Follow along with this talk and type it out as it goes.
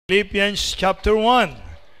Philippians chapter 1,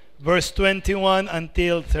 verse 21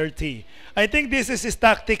 until 30. I think this is his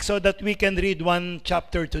tactic so that we can read one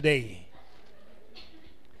chapter today.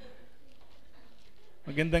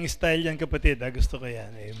 Magandang style yan, kapatid. Gusto ko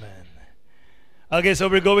yan. Amen. Okay, so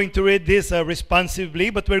we're going to read this responsively,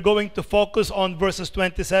 but we're going to focus on verses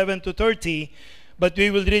 27 to 30, but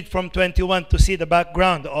we will read from 21 to see the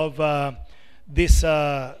background of this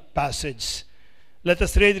passage. Let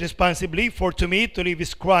us read responsibly. For to me, to live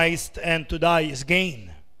is Christ, and to die is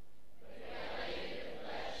gain.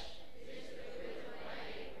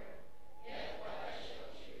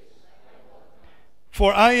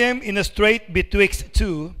 For I am in a strait betwixt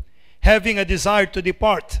two, having a desire to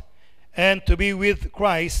depart, and to be with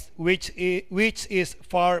Christ, which is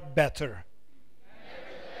far better.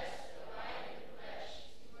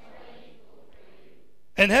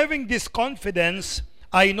 And having this confidence,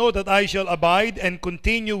 I know that I shall abide and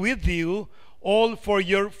continue with you, all for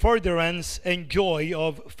your furtherance and joy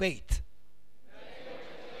of faith.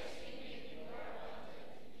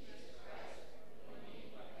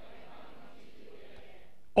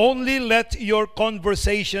 Only let your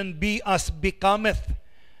conversation be as becometh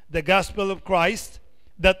the gospel of Christ,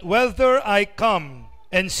 that whether I come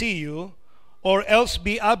and see you, or else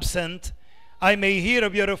be absent, I may hear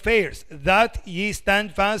of your affairs, that ye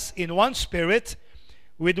stand fast in one spirit,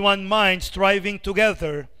 with one mind, striving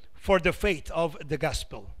together for the faith of the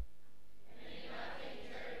gospel.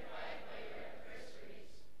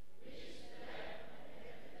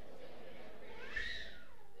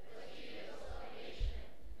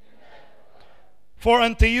 For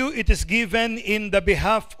unto you it is given in the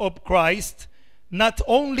behalf of Christ, not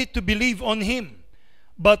only to believe on him,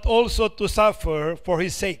 but also to suffer for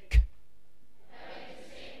his sake.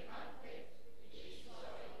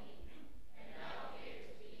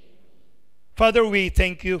 Father, we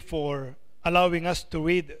thank you for allowing us to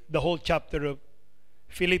read the whole chapter of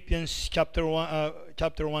Philippians chapter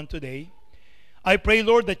 1 today. I pray,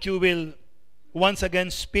 Lord, that you will once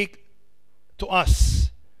again speak to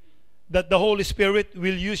us, that the Holy Spirit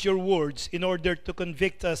will use your words in order to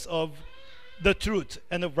convict us of the truth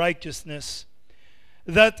and of righteousness,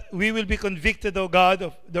 that we will be convicted, O God,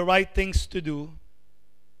 of the right things to do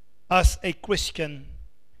as a Christian,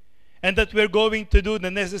 and that we're going to do the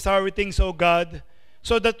necessary things, O God,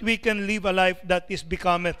 so that we can live a life that is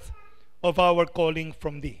becometh of our calling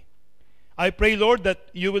from thee. I pray, Lord, that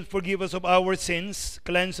you will forgive us of our sins,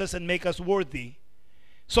 cleanse us, and make us worthy,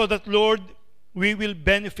 so that, Lord, we will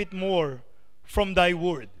benefit more from thy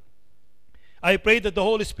word. I pray that the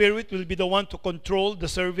Holy Spirit will be the one to control the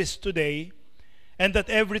service today, and that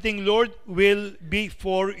everything, Lord, will be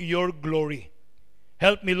for your glory.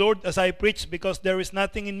 Help me, Lord, as I preach, because there is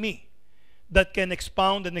nothing in me that can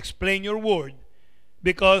expound and explain your word,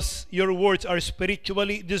 because your words are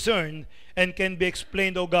spiritually discerned and can be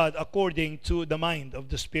explained, O God, according to the mind of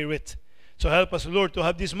the Spirit. So help us, Lord, to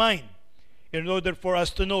have this mind in order for us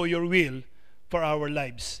to know your will for our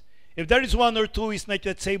lives. If there is one or two who is not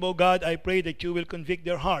yet saved, O God, I pray that you will convict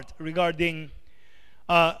their heart regarding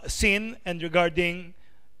sin and regarding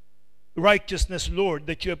righteousness, Lord,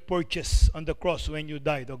 that you have purchased on the cross when you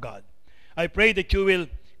died, O God. I pray that you will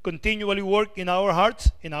continually work in our hearts,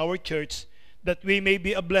 in our church, that we may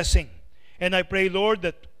be a blessing. And I pray, Lord,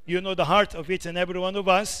 that you know the heart of each and every one of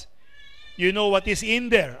us. You know what is in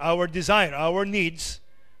there, our desire, our needs.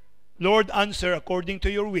 Lord, answer according to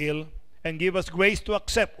your will, and give us grace to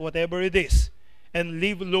accept whatever it is, and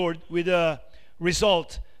live, Lord, with a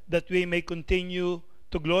result that we may continue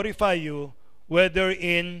to glorify you, whether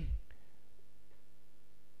in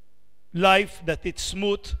life that it's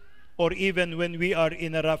smooth, or even when we are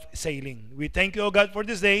in a rough sailing. We thank you, O God, for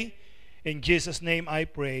this day. In Jesus' name I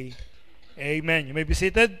pray. Amen. You may be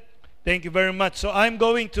seated. Thank you very much. So I'm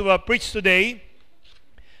going to preach today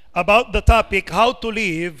about the topic, how to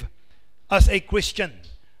live as a Christian.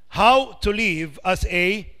 How to live as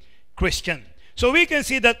a Christian. So we can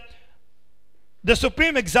see that the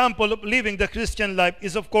supreme example of living the Christian life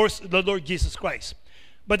is, of course, the Lord Jesus Christ.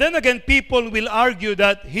 But then again, people will argue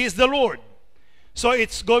that He is the Lord. So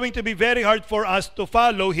it's going to be very hard for us to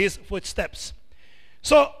follow His footsteps.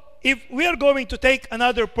 So if we are going to take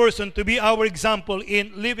another person to be our example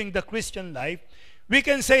in living the Christian life, we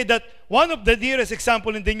can say that one of the dearest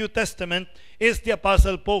examples in the New Testament is the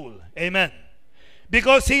Apostle Paul. Amen.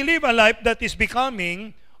 Because he lived a life that is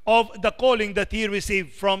becoming of the calling that he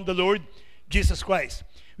received from the Lord Jesus Christ.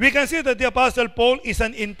 We can see that the Apostle Paul is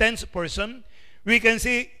an intense person. We can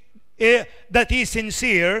see that he is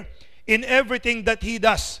sincere in everything that he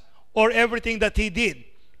does or everything that he did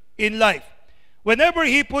in life. Whenever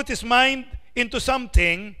he put his mind into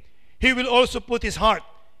something, he will also put his heart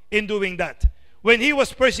in doing that. When he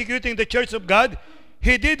was persecuting the church of God,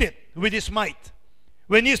 he did it with his might.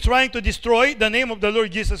 When he's trying to destroy the name of the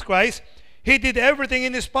Lord Jesus Christ, he did everything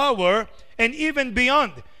in his power and even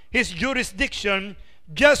beyond his jurisdiction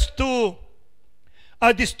just to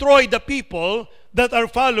destroy the people that are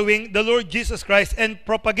following the Lord Jesus Christ and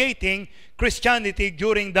propagating Christianity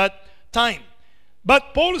during that time.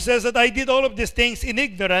 But Paul says that I did all of these things in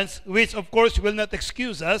ignorance, which of course will not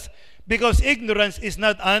excuse us, because ignorance is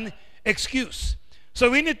not an excuse. So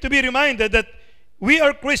we need to be reminded that we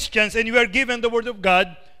are Christians and we are given the Word of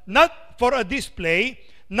God not for a display,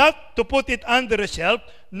 not to put it under a shelf,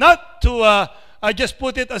 not to just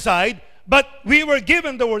put it aside, but we were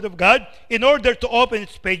given the Word of God in order to open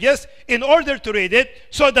its pages, in order to read it,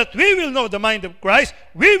 so that we will know the mind of Christ,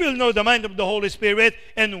 we will know the mind of the Holy Spirit,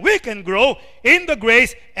 and we can grow in the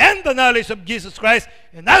grace and the knowledge of Jesus Christ.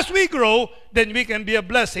 And as we grow, then we can be a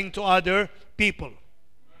blessing to other people.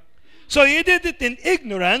 So he did it in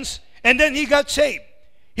ignorance, and then he got saved.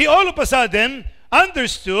 He all of a sudden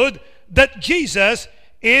understood that Jesus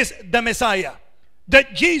is the Messiah,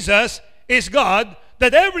 that Jesus is God,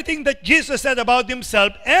 that everything that Jesus said about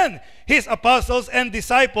himself and his apostles and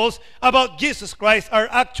disciples about Jesus Christ are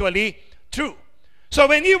actually true. So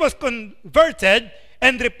when he was converted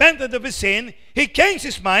and repented of his sin, he changed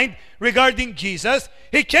his mind regarding Jesus.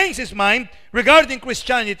 He changed his mind regarding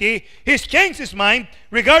Christianity. He changed his mind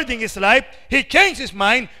regarding his life. He changed his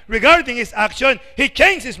mind regarding his action. He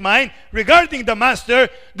changed his mind regarding the master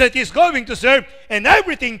that he's going to serve. And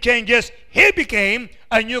everything changes. He became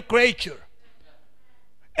a new creature.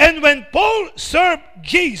 And when Paul served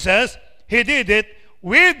Jesus, he did it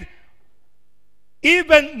with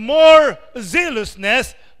even more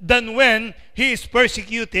zealousness than when he is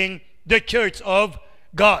persecuting the church of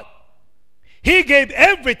God. He gave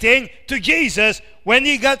everything to Jesus when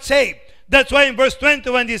he got saved. That's why in verse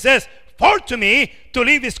 21 he says, "For to me to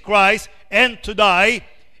live is Christ, and to die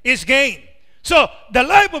is gain." So the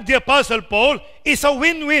life of the Apostle Paul is a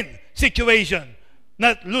win-win situation,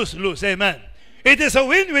 not lose-lose. Amen. It is a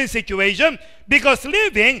win-win situation because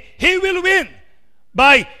living, he will win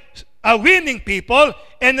by winning people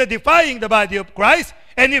and defying the body of Christ.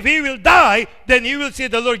 And if he will die, then he will see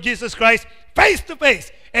the Lord Jesus Christ face to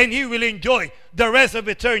face, and he will enjoy the rest of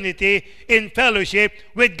eternity in fellowship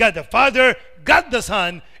with God the Father, God the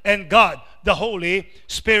Son, and God the Holy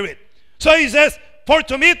Spirit. So he says, "For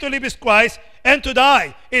to me to live is Christ, and to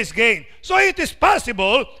die is gain." So it is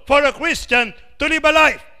possible for a Christian to live a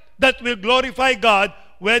life that will glorify God,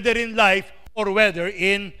 whether in life or whether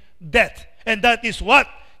in death. And that is what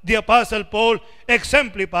the Apostle Paul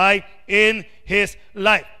exemplified in his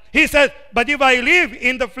life. He said, "But if I live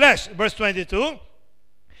in the flesh," verse 22,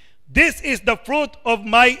 "this is the fruit of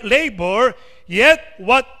my labor, yet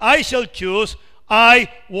what I shall choose, I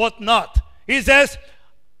wot not." He says,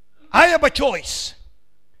 I have a choice.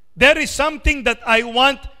 There is something that I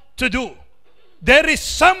want to do. There is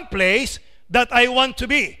some place that I want to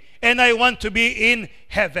be, and I want to be in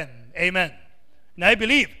heaven. Amen. And I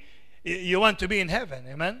believe you want to be in heaven,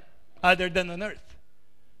 amen, other than on earth.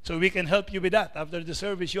 So we can help you with that. After the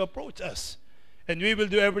service, you approach us, and we will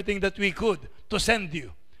do everything that we could to send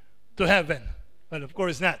you to heaven. Well, of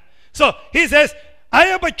course not. So he says, I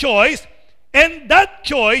have a choice, and that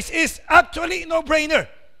choice is actually no-brainer.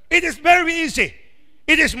 It is very easy.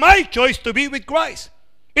 It is my choice to be with Christ.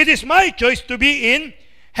 It is my choice to be in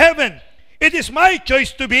heaven. It is my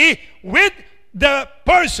choice to be with the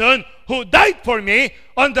person who died for me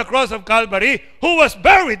on the cross of Calvary, who was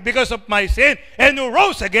buried because of my sin, and who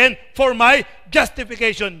rose again for my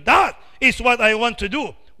justification. That is what I want to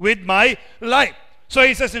do with my life. So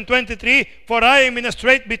he says in 23, "For I am in a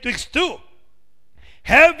strait betwixt two,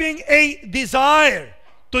 having a desire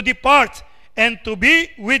to depart and to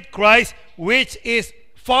be with Christ, which is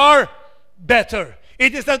far better."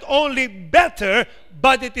 It is not only better,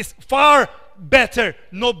 but it is far better.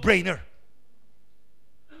 No-brainer.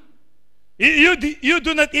 You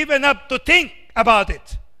do not even have to think about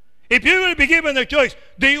it. If you will be given a choice,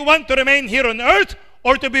 do you want to remain here on earth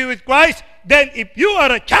or to be with Christ? Then if you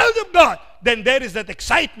are a child of God, then there is that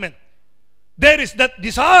excitement. There is that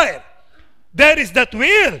desire. There is that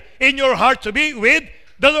will in your heart to be with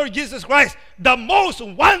the Lord Jesus Christ, the most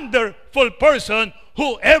wonderful person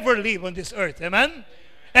who ever lived on this earth. Amen?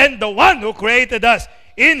 And the one who created us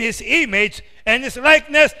in his image and his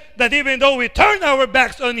likeness, that even though we turn our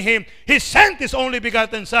backs on him, he sent his only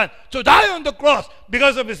begotten Son to die on the cross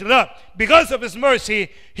because of his love, because of his mercy.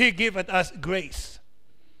 He giveth us grace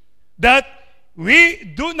that we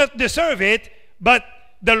do not deserve it, but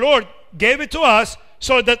the Lord gave it to us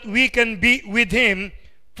so that we can be with him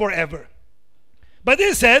forever. But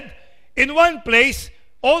he said, in one place,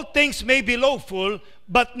 all things may be lawful,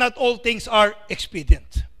 but not all things are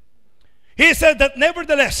expedient. He said that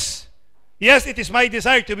nevertheless, yes, it is my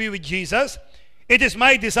desire to be with Jesus. It is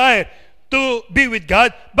my desire to be with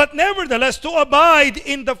God. But nevertheless, to abide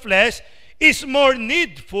in the flesh is more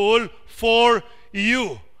needful for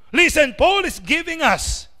you. Listen, Paul is giving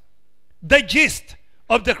us the gist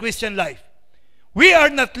of the Christian life. We are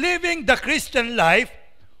not living the Christian life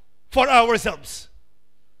for ourselves.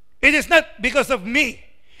 It is not because of me.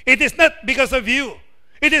 It is not because of you.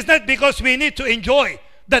 It is not because we need to enjoy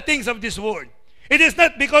the things of this world. It is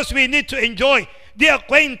not because we need to enjoy the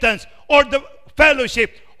acquaintance or the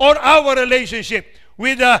fellowship or our relationship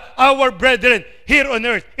with our brethren here on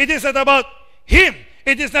earth. It is not about him.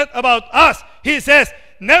 It is not about us. He says,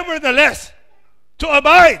 nevertheless, to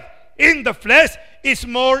abide in the flesh is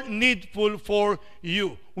more needful for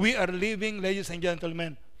you. We are living, ladies and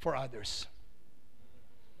gentlemen, for others.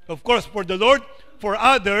 Of course, for the Lord, for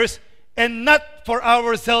others, and not for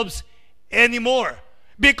ourselves anymore.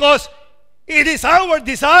 Because it is our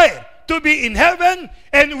desire to be in heaven,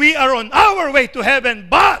 and we are on our way to heaven,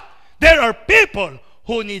 but there are people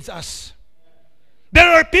who needs us.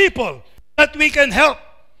 There are people that we can help.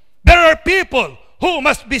 There are people who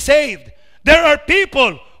must be saved. There are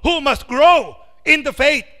people who must grow in the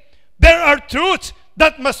faith. There are truths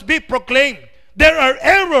that must be proclaimed. There are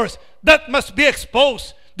errors that must be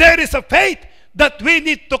exposed. There is a faith that we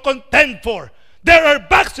need to contend for. There are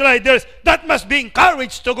backsliders that must be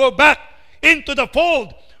encouraged to go back into the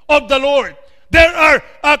fold of the Lord. There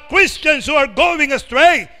are Christians who are going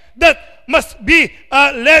astray that must be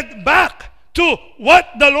led back to what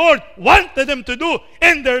the Lord wanted them to do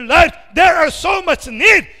in their lives. There are so much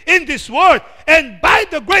need in this world, and by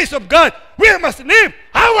the grace of God, we must live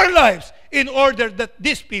our lives in order that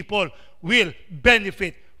these people will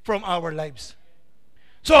benefit from our lives.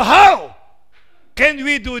 So how can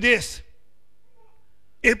we do this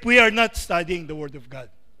if we are not studying the Word of God?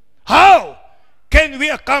 How can we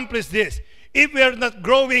accomplish this if we are not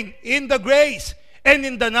growing in the grace and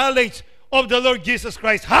in the knowledge of the Lord Jesus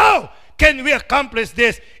Christ? How can we accomplish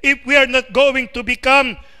this if we are not going to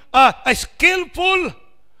become a skillful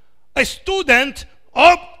student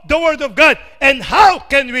of the Word of God? And how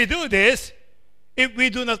can we do this if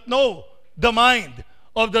we do not know the mind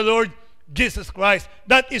of the Lord Jesus Christ?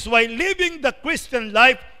 That is why living the Christian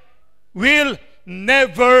life will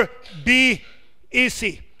never be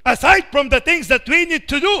easy. Aside from the things that we need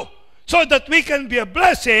to do so that we can be a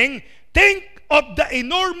blessing, think of the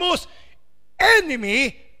enormous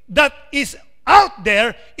enemy that is out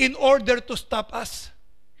there in order to stop us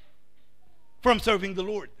from serving the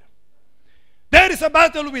Lord. There is a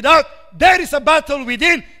battle without, there is a battle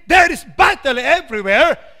within, there is battle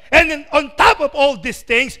everywhere. And then on top of all these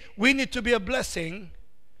things, we need to be a blessing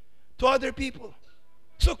to other people.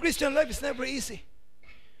 So Christian life is never easy.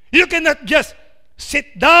 You cannot just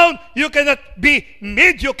sit down. You cannot be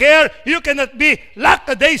mediocre. You cannot be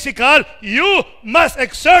lackadaisical. You must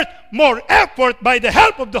exert more effort by the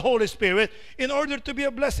help of the Holy Spirit in order to be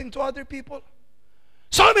a blessing to other people.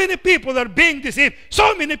 So many people are being deceived.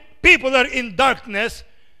 So many people are in darkness.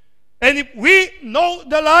 And if we know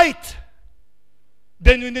the light,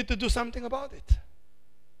 then we need to do something about it.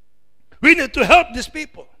 We need to help these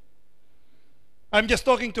people. I'm just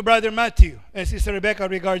talking to Brother Matthew and Sister Rebecca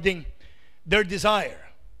regarding their desire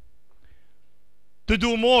to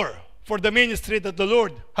do more for the ministry that the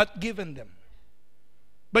Lord had given them.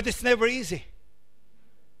 But it's never easy.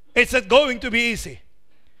 It's not going to be easy.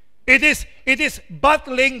 It is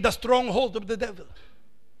battling the stronghold of the devil.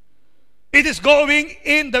 It is going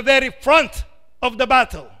in the very front of the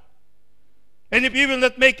battle. And if you will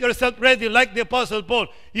not make yourself ready like the Apostle Paul,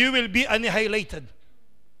 you will be annihilated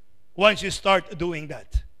once you start doing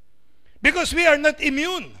that. Because we are not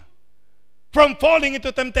immune from falling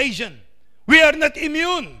into temptation. We are not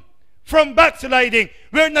immune from backsliding.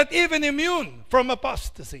 We are not even immune from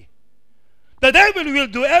apostasy. The devil will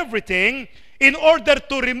do everything in order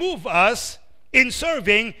to remove us in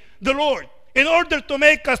serving the Lord, in order to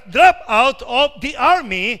make us drop out of the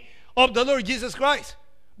army of the Lord Jesus Christ.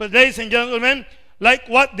 But ladies and gentlemen, like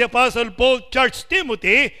what the Apostle Paul charged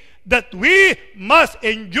Timothy, that we must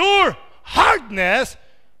endure hardness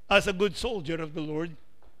as a good soldier of the Lord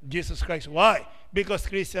Jesus Christ. Why? Because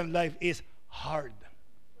Christian life is hard.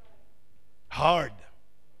 Hard.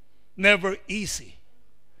 Never easy.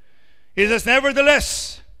 He says,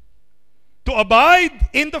 nevertheless, to abide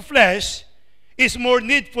in the flesh is more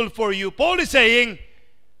needful for you. Paul is saying,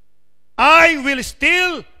 I will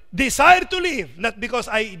still desire to live, not because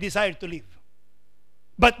I desire to live,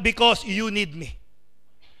 but because you need me.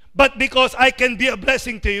 but because I can be a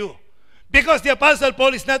blessing to you. Because the Apostle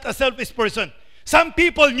Paul is not a selfish person. Some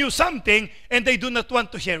people knew something and they do not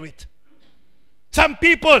want to share it. Some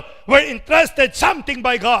people were entrusted something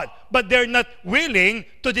by God, but they're not willing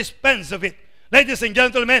to dispense of it. Ladies and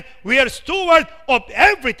gentlemen, we are steward of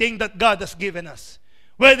everything that God has given us.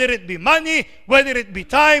 Whether it be money, whether it be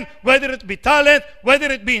time, whether it be talent,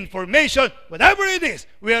 whether it be information, whatever it is,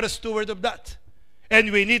 we are a steward of that.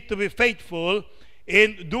 And we need to be faithful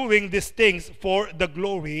in doing these things for the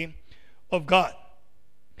glory of God.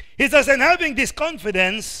 He says, and having this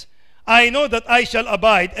confidence, I know that I shall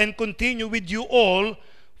abide and continue with you all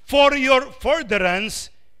for your furtherance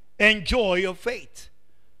and joy of faith.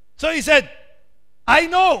 So he said, I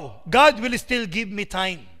know God will still give me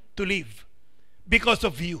time to live because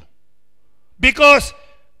of you. Because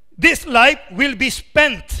this life will be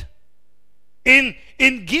spent in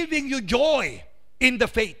giving you joy in the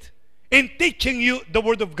faith, in teaching you the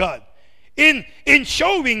Word of God, in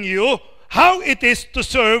showing you how it is to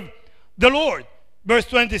serve the Lord. Verse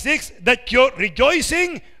 26, that your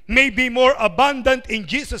rejoicing may be more abundant in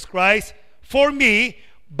Jesus Christ for me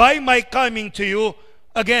by my coming to you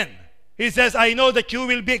again. He says, I know that you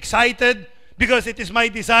will be excited because it is my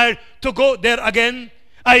desire to go there again.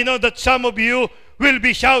 I know that some of you will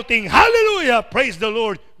be shouting, hallelujah, praise the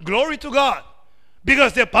Lord, glory to God.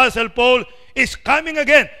 Because the Apostle Paul is coming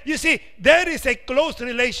again. You see, there is a close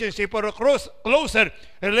relationship or a closer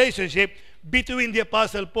relationship between the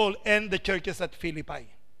Apostle Paul and the churches at Philippi.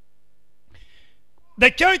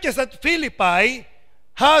 The churches at Philippi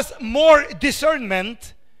has more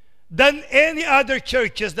discernment than any other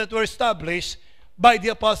churches that were established by the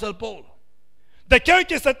Apostle Paul. The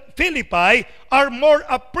churches at Philippi are more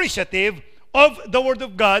appreciative of the Word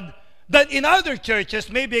of God than in other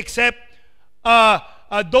churches, maybe except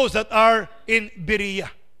those that are in Berea.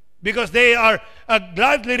 Because they are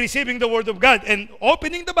gladly receiving the Word of God and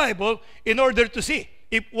opening the Bible in order to see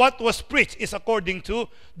if what was preached is according to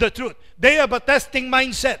the truth. They have a testing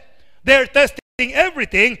mindset. They are testing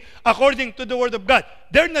everything according to the Word of God.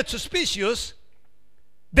 They're not suspicious.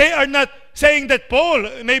 They are not saying that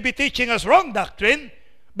Paul may be teaching us wrong doctrine,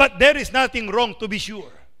 but there is nothing wrong to be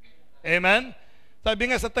sure. Amen? Sabi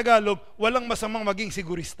nga sa Tagalog, walang masamang maging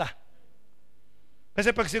sigurista.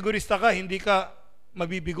 Kasi pag sigurista ka, hindi ka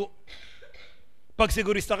mabibigo. Pag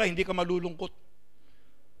sigurista ka, hindi ka malulungkot.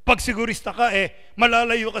 Pag sigurista ka,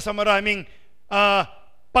 malalayo ka sa maraming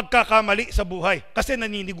pagkakamali sa buhay kasi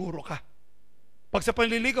naniniguro ka. Pag sa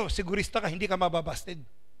panliligaw, sigurista ka, hindi ka mababasted.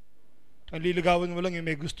 Ang liligawan mo lang yung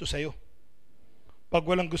may gusto sa'yo. Pag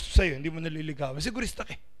walang gusto sa'yo, hindi mo naliligawan. Sigurista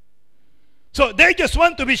ka. So, they just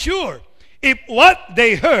want to be sure if what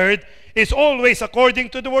they heard is always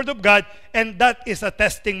according to the Word of God, and that is a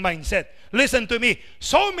testing mindset. Listen to me.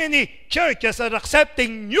 So many churches are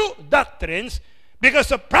accepting new doctrines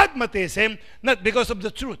because of pragmatism, not because of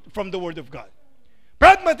the truth from the Word of God.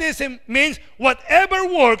 Pragmatism means whatever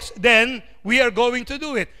works, then we are going to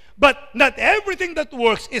do it. But not everything that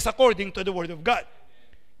works is according to the Word of God.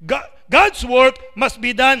 God's work must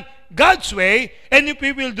be done God's way, and if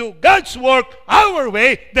we will do God's work our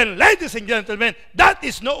way, then ladies and gentlemen, that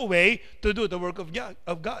is no way to do the work of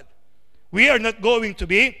God. We are not going to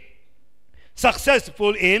be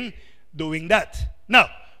successful in doing that. Now,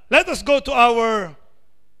 let us go to our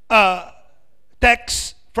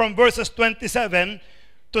text from verses 27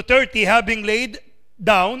 to 30, having laid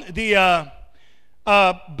down the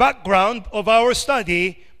background of our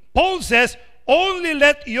study. Paul says, only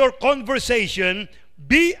let your conversation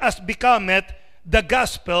be as becometh the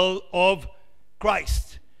gospel of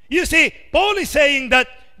Christ. You see, Paul is saying that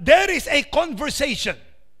there is a conversation,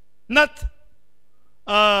 not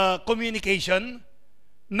communication,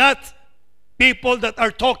 not people that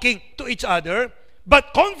are talking to each other,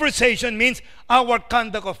 but conversation means our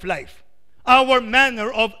conduct of life, our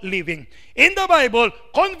manner of living. In the Bible,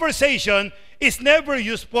 conversation is never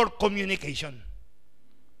used for communication.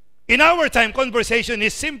 In our time, conversation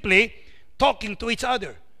is simply talking to each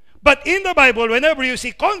other. But in the Bible, whenever you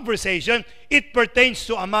see conversation, it pertains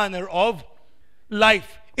to a manner of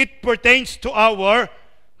life. It pertains to our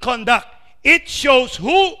conduct. It shows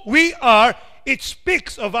who we are. It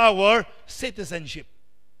speaks of our citizenship.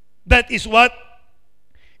 That is what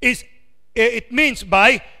it means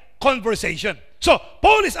by conversation. So,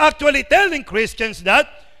 Paul is actually telling Christians that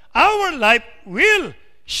our life will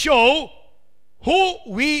show who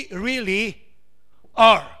we really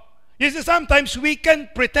are. You see, sometimes we can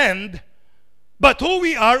pretend, but who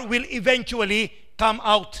we are will eventually come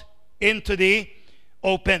out into the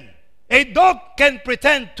open. A dog can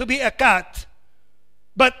pretend to be a cat,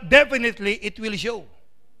 but definitely it will show.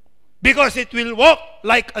 Because it will walk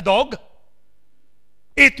like a dog.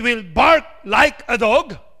 It will bark like a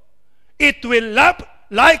dog. It will lap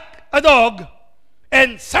like a dog.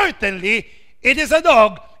 And certainly, it is a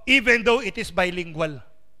dog even though it is bilingual.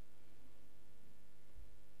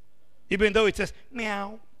 Even though it says,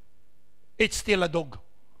 meow, it's still a dog.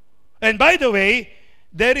 And by the way,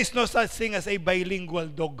 there is no such thing as a bilingual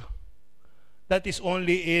dog. That is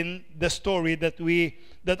only in the story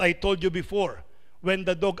that I told you before, when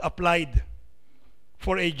the dog applied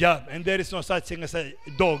for a job. And there is no such thing as a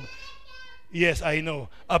dog, yes, I know,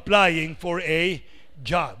 applying for a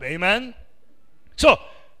job. Amen? So,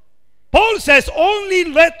 Paul says, only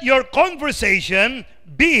let your conversation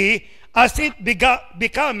be as it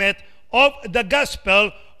becometh of the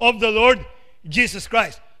gospel of the Lord Jesus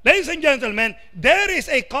Christ. Ladies and gentlemen, there is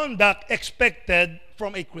a conduct expected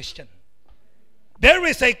from a Christian. There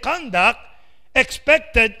is a conduct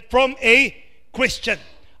expected from a Christian.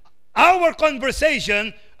 Our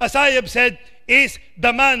conversation, as I have said, is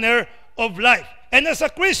the manner of life. And as a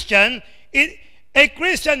Christian, a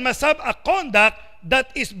Christian must have a conduct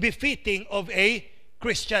that is befitting of a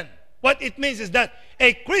Christian. What it means is that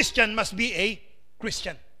a Christian must be a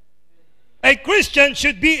Christian. A Christian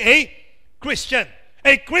should be a Christian.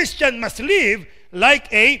 A Christian must live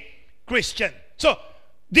like a Christian. So,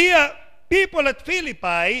 the people at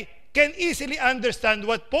Philippi can easily understand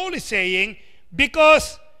what Paul is saying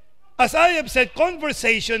because, as I have said,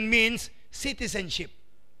 conversation means citizenship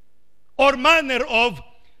or manner of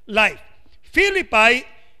life. Philippi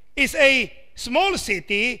is a small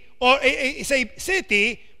city or is a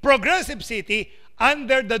city, progressive city,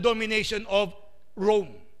 under the domination of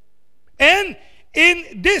Rome. And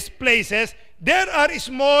in these places, there are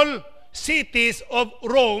small cities of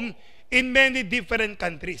Rome in many different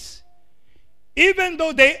countries. Even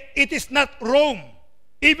though it is not Rome,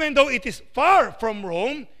 even though it is far from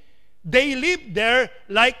Rome, they live there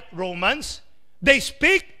like Romans. They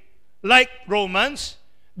speak like Romans.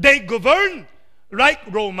 They govern like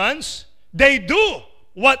Romans. They do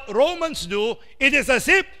what Romans do. It is as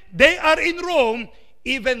if they are in Rome,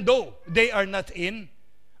 even though they are not in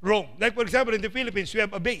Rome. Like, for example, in the Philippines, we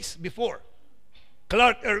have a base before.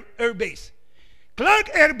 Clark Air Base. Clark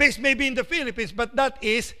Air Base may be in the Philippines, but that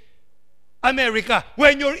is America.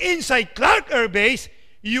 When you're inside Clark Air Base,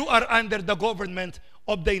 you are under the government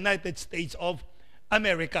of the United States of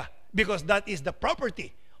America, because that is the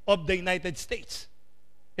property of the United States.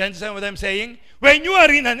 You understand what I'm saying? When you are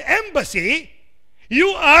in an embassy, you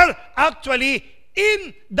are actually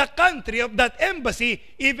in the country of that embassy,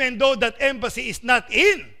 even though that embassy is not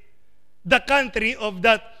in the country of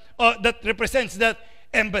that represents that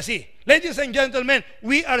embassy. Ladies and gentlemen,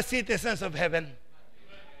 we are citizens of heaven.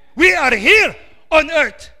 We are here on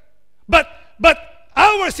earth, but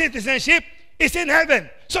our citizenship is in heaven.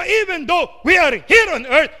 So even though we are here on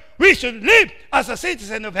earth, we should live as a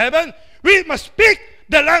citizen of heaven. We must speak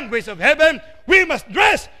the language of heaven. We must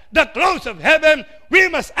dress the clothes of heaven. We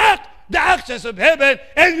must act the actions of heaven,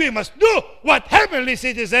 and we must do what heavenly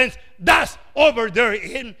citizens does over there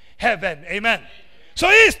in heaven. Amen. So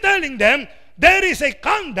he is telling them there is a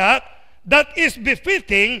conduct that is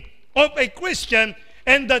befitting of a Christian,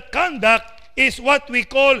 and that conduct is what we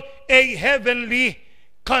call a heavenly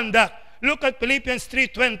conduct. Look at Philippians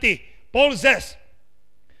 3:20. Paul says,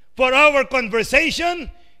 for our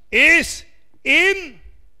conversation is in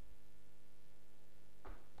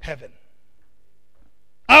heaven.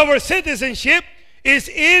 Our citizenship is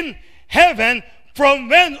in heaven, from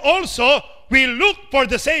when also we look for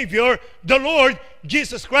the Savior, the Lord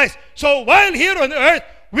Jesus Christ. So while here on earth,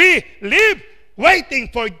 we live waiting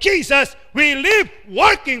for Jesus, we live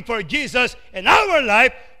working for Jesus, and our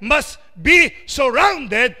life must be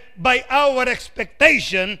surrounded by our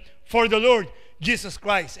expectation for the Lord Jesus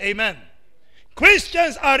Christ. Amen.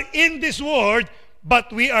 Christians are in this world,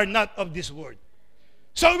 but we are not of this world.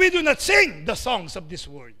 So we do not sing the songs of this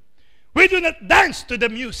world. We do not dance to the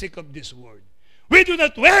music of this world. We do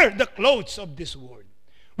not wear the clothes of this world.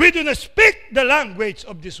 We do not speak the language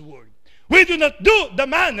of this world. We do not do the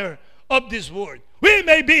manner of this world. We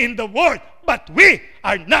may be in the world, but we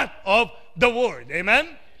are not of the world.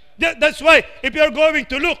 Amen? That's why if you're going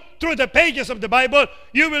to look through the pages of the Bible,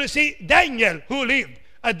 you will see Daniel, who lived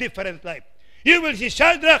a different life. You will see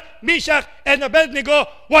Shadrach, Meshach, and Abednego,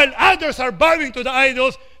 while others are bowing to the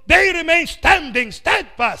idols, they remain standing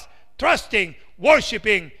steadfast, trusting,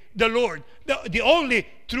 worshiping the Lord, the only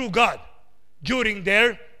true God, during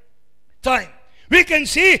their time. We can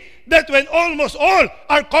see that when almost all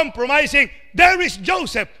are compromising, there is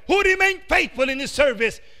Joseph, who remained faithful in his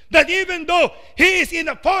service, that even though he is in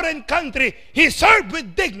a foreign country, he served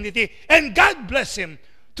with dignity, and God bless him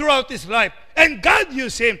throughout his life. And God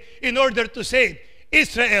used him in order to save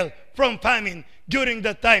Israel from famine during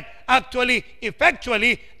that time. Actually,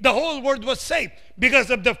 effectually, the whole world was saved because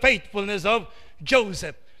of the faithfulness of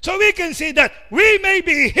Joseph. So we can see that we may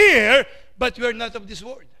be here, but we are not of this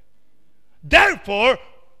world. Therefore,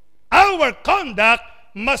 our conduct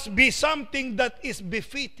must be something that is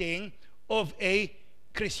befitting of a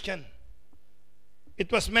Christian.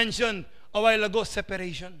 It was mentioned a while ago,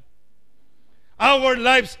 separation. Our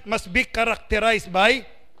lives must be characterized by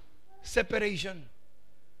separation.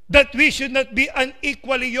 That we should not be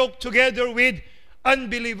unequally yoked together with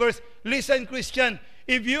unbelievers. Listen, Christian,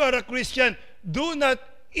 if you are a Christian, do not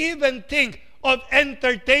even think of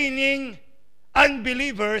entertaining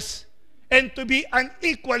unbelievers and to be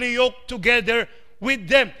unequally yoked together with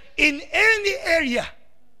them in any area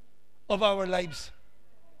of our lives.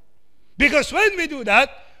 Because when we do that,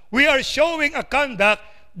 we are showing a conduct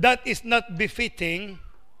that is not befitting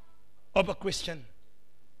of a Christian.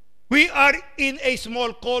 We are in a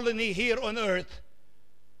small colony here on earth,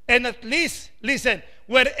 and at least, listen,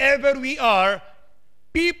 wherever we are,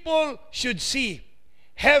 people should see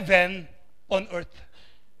heaven on earth.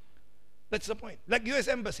 That's the point. Like U.S.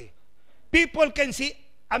 Embassy. People can see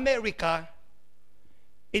America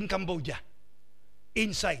in Cambodia,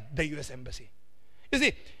 inside the U.S. Embassy. You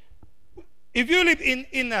see, if you live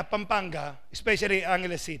in Pampanga, especially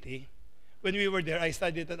Angeles City, when we were there, I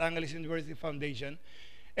studied at Angeles University Foundation,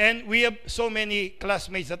 and we have so many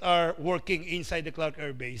classmates that are working inside the Clark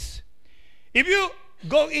Air Base. If you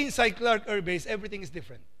go inside Clark Air Base, everything is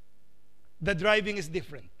different. The driving is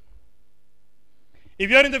different. If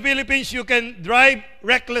you're in the Philippines, you can drive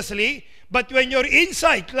recklessly, but when you're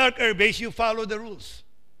inside Clark Air Base, you follow the rules.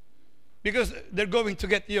 Because they're going to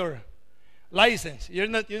get your license. You're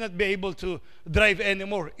not be able to drive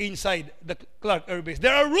anymore inside the Clark Air Base.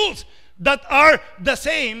 There are rules that are the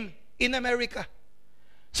same in America.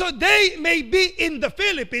 So they may be in the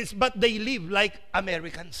Philippines, but they live like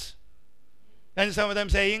Americans. Understand what I'm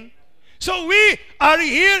saying? So we are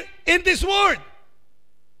here in this world,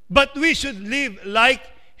 but we should live like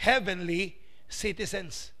heavenly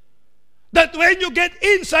citizens. That when you get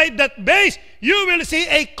inside that base, you will see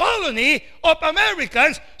a colony of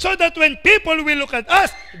Americans, so that when people will look at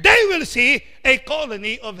us, they will see a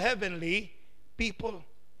colony of heavenly people.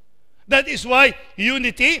 That is why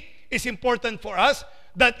unity is important for us.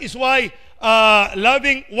 That is why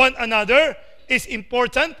loving one another is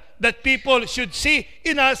important, that people should see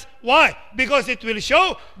in us. Why? Because it will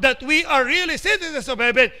show that we are really citizens of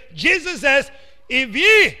heaven. Jesus says, if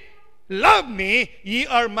ye love me, ye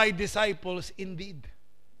are my disciples indeed.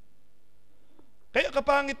 Kaya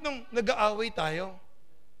kapangit nung nag-aaway tayo.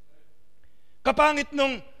 Kapangit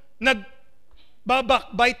nung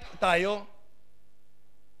nagbabakbite tayo.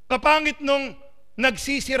 Kapangit nung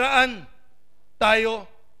nagsisiraan tayo.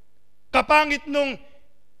 Kapangit nung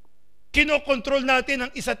kinokontrol natin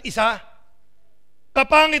ang isa't isa.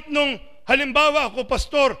 Kapangit nung halimbawa ako,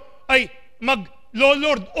 pastor, ay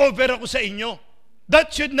mag-lord over ako sa inyo.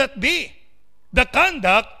 That should not be the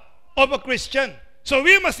conduct of a Christian. So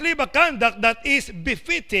we must live a conduct that is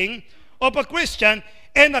befitting of a Christian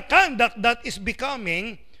and a conduct that is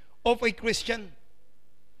becoming of a Christian.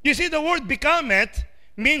 You see, the word becometh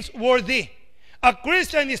means worthy. A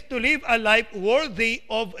Christian is to live a life worthy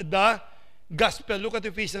of the gospel. Look at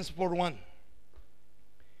Ephesians 4:1.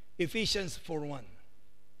 Ephesians 4:1.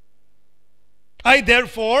 I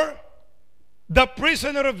therefore, the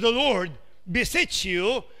prisoner of the Lord, beseech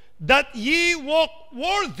you that ye walk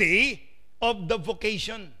worthy of the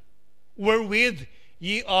vocation wherewith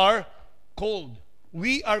ye are called.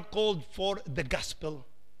 We are called for the gospel.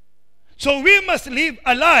 So we must live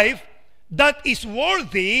a life that is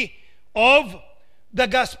worthy of the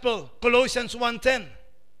gospel. Colossians 1:10.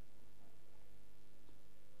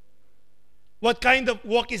 What kind of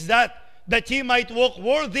walk is that? That ye might walk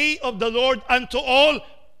worthy of the Lord unto all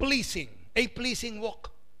pleasing. A pleasing walk.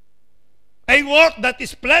 A walk that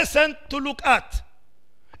is pleasant to look at.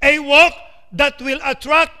 A walk that will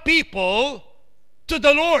attract people to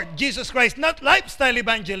the Lord Jesus Christ. Not lifestyle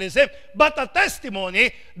evangelism, but a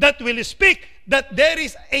testimony that will speak that there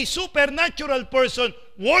is a supernatural person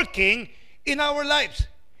working in our lives.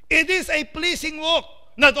 It is a pleasing walk.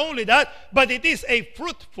 Not only that, but it is a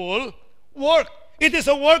fruitful work. It is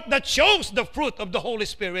a work that shows the fruit of the Holy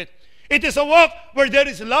Spirit. It is a walk where there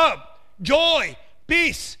is love, joy,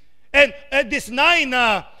 peace, and these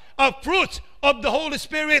 9 fruits of the Holy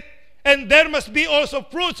Spirit. And there must be also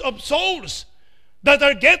fruits of souls that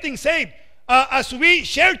are getting saved as we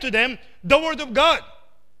share to them the Word of God.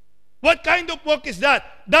 What kind of walk is that?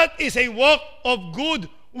 That is a walk of good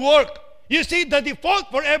work. you see, the default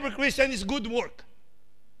for every Christian is good work.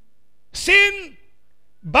 Sin,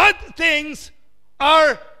 bad things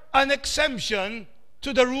are an exemption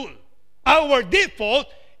to the rule. Our default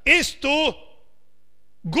is to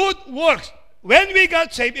good works. When we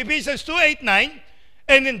got saved, Ephesians 2:8-9,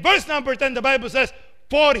 and in verse number 10, the Bible says,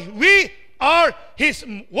 for we are His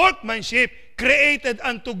workmanship, created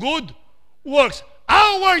unto good works.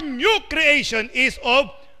 Our new creation is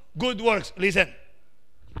of good works. Listen.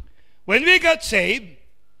 When we got saved,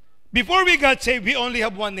 before we got saved, we only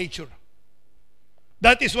have one nature.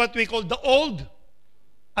 That is what we call the old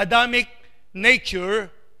Adamic nature,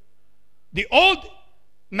 the old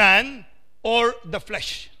man, or the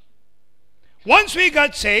flesh. Once we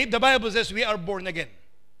got saved, the Bible says we are born again.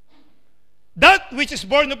 That which is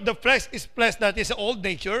born of the flesh is flesh, that is the old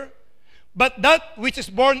nature. But that which is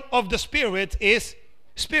born of the Spirit is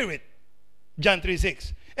spirit. John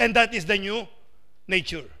 3:6. And that is the new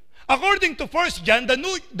nature. According to 1 John,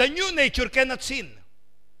 the new nature cannot sin,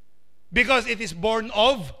 because it is born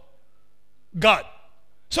of God.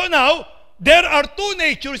 So now, there are two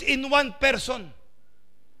natures in one person.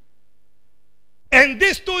 And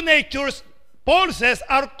these two natures, Paul says,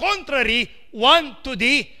 are contrary one to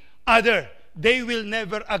the other. They will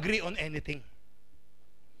never agree on anything.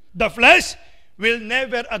 The flesh will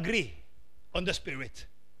never agree on the Spirit.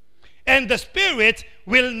 And the Spirit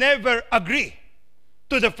will never agree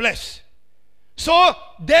to the flesh. So,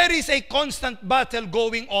 there is a constant battle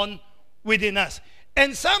going on within us.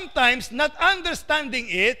 And sometimes, not understanding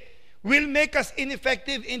it will make us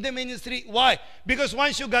ineffective in the ministry. Why? Because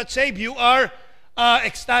once you got saved, you are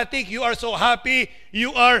ecstatic, you are so happy,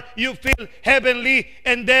 you feel heavenly,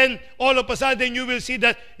 and then all of a sudden you will see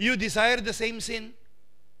that you desire the same sin.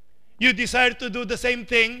 You desire to do the same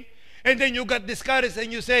thing, and then you got discouraged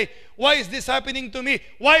and you say, why is this happening to me?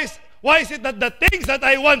 Why is it that the things that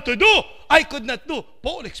I want to do, I could not do?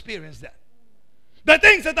 Paul experienced that. The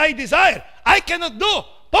things that I desire, I cannot do.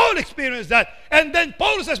 Paul experienced that. And then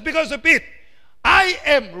Paul says, because of it, I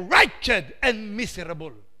am wretched and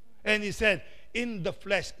miserable. And he said, in the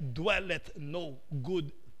flesh dwelleth no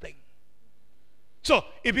good thing. So,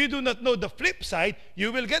 if you do not know the flip side,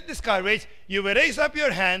 you will get discouraged, you will raise up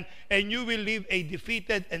your hand, and you will live a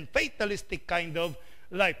defeated and fatalistic kind of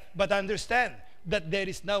life. But understand that there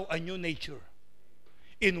is now a new nature.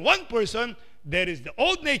 In one person, there is the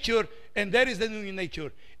old nature, and there is the new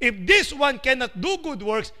nature. If this one cannot do good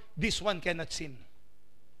works, this one cannot sin.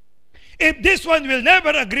 If this one will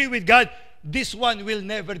never agree with God, this one will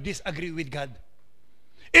never disagree with God.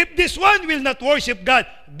 If this one will not worship God,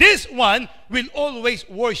 this one will always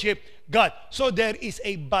worship God. So there is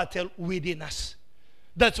a battle within us.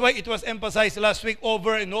 That's why it was emphasized last week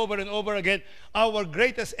over and over and over again. Our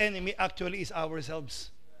greatest enemy actually is ourselves.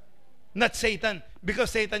 Not Satan,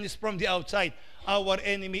 because Satan is from the outside. Our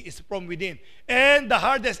enemy is from within. And the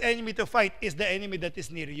hardest enemy to fight is the enemy that is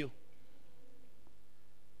near you.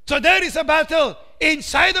 So there is a battle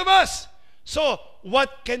inside of us. So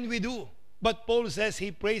what can we do? But Paul says he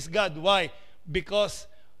praised God. Why? Because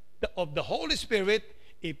of the Holy Spirit.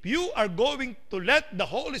 If you are going to let the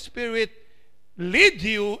Holy Spirit lead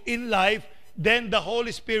you in life, then the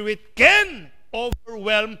Holy Spirit can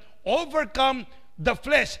overcome the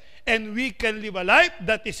flesh. And we can live a life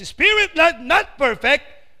that is spirit-led, not perfect,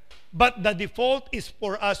 but the default is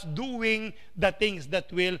for us doing the things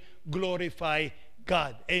that will glorify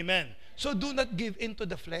God. Amen. So do not give in to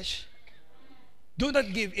the flesh. Do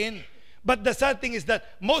not give in. But the sad thing is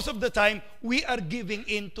that most of the time, we are giving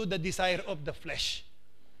in to the desire of the flesh.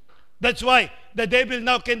 That's why the devil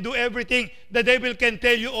now can do everything. The devil can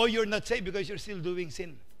tell you, oh, you're not saved because you're still doing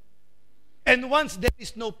sin. And once there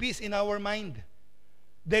is no peace in our mind,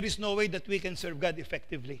 there is no way that we can serve God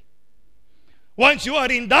effectively. Once you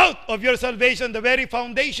are in doubt of your salvation, the very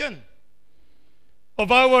foundation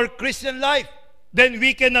of our Christian life, then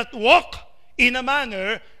we cannot walk in a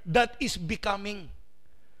manner that is becoming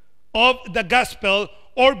of the gospel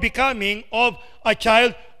or becoming of a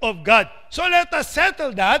child of God. So let us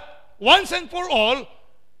settle that once and for all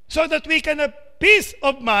so that we can have peace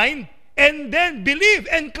of mind and then believe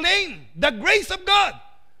and claim the grace of God.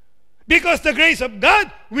 Because the grace of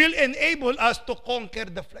God will enable us to conquer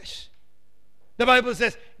the flesh. The Bible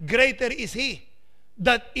says, greater is He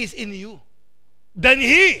that is in you than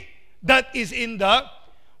he that is in the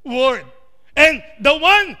world. And the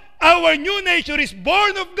one, our new nature is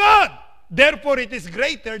born of God. Therefore, it is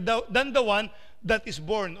greater than the one that is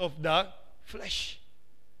born of the flesh.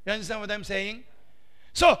 You understand what I'm saying?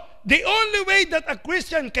 So, the only way that a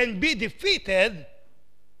Christian can be defeated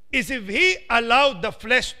is if he allowed the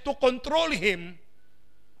flesh to control him.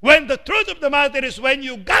 When the truth of the matter is, when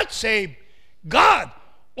you got saved, God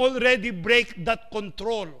already break that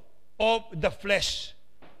control of the flesh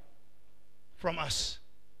from us.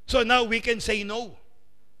 So now we can say no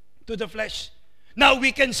to the flesh. Now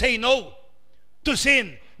we can say no to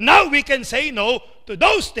sin. Now we can say no to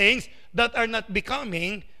those things that are not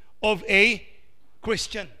becoming of a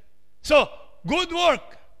Christian. So, good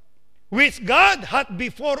work, which God had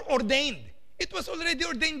before ordained. It was already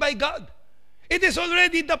ordained by God. It is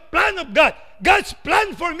already the plan of God. God's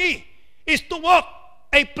plan for me is to walk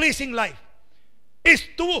a pleasing life. Is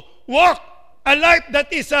to walk a life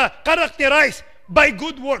that is characterized by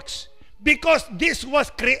good works. Because this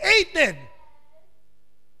was created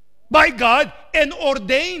by God and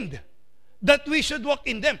ordained that we should walk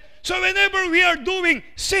in them. So whenever we are doing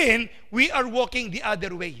sin, we are walking the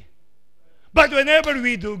other way. But whenever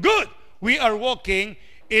we do good, we are walking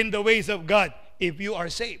in the ways of God if you are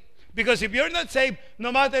saved. Because if you're not saved,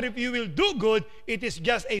 no matter if you will do good, it is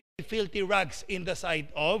just a filthy rags in the sight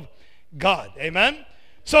of God. Amen?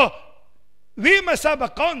 So, we must have a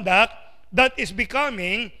conduct that is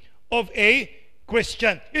becoming of a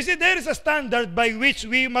Christian. You see, there is a standard by which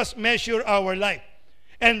we must measure our life.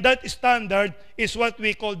 And that standard is what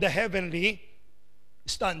we call the heavenly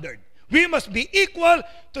standard. We must be equal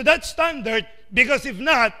to that standard, because if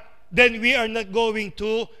not, then we are not going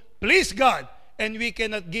to please God and we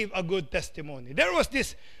cannot give a good testimony. There was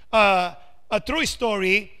this a true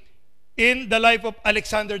story in the life of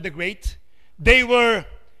Alexander the Great. They were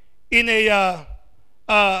in a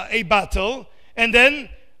battle, and then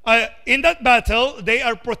in that battle, they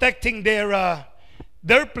are protecting their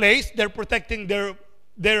place. They're protecting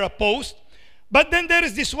their post. But then there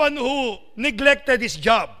is this one who neglected his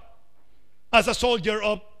job as a soldier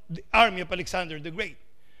of the army of Alexander the Great.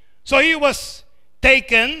 So he was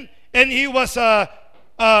taken and he was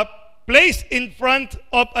placed in front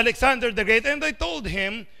of Alexander the Great, and they told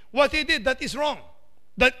him what he did that is wrong,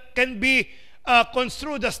 that can be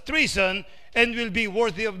construed as treason and will be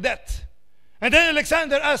worthy of death. And then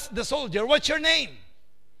Alexander asked the soldier, "What's your name?"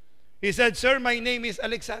 He said, "Sir, my name is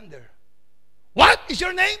Alexander." "What is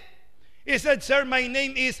your name?" He said, "Sir, my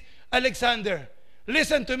name is Alexander."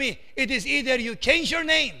 Listen to me. It is either you change your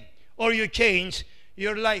name or you change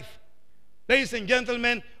your life. Ladies and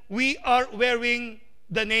gentlemen, we are wearing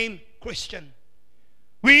the name Christian.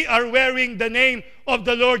 We are wearing the name of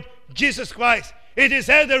the Lord Jesus Christ. It is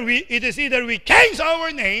either we change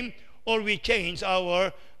our name or we change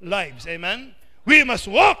our lives. Amen? We must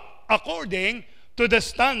walk according to the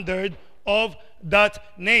standard of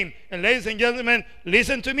that name. And ladies and gentlemen,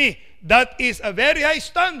 listen to me. That is a very high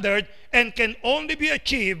standard and can only be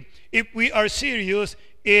achieved if we are serious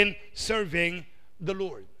in serving the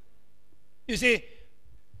Lord. You see,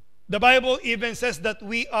 the Bible even says that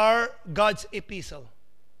we are God's epistle.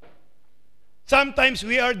 Sometimes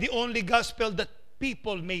we are the only gospel that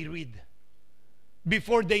people may read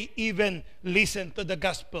before they even listen to the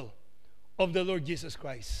gospel of the Lord Jesus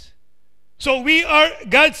Christ. So we are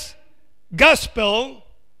God's gospel,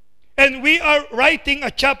 and we are writing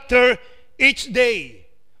a chapter each day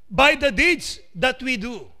by the deeds that we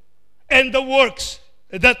do and the works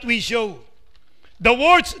that we show, the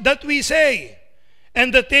words that we say,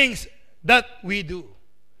 and the things that we do.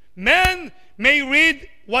 Men may read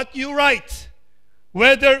what you write,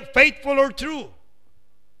 whether faithful or true.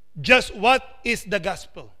 Just what is the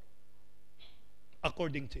gospel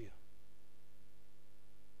according to you?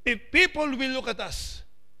 If people will look at us,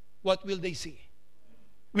 what will they see?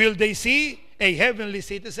 Will they see a heavenly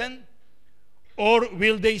citizen, or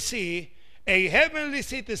will they see a heavenly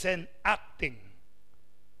citizen acting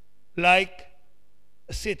like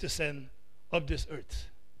a citizen of this earth?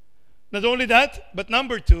 Not only that, but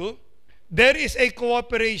number two, there is a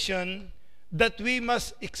cooperation that we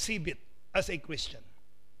must exhibit as a Christian.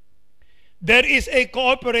 There is a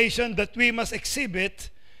cooperation that we must exhibit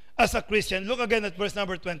as a Christian. Look again at verse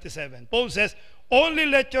number 27. Paul says, "Only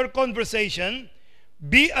let your conversation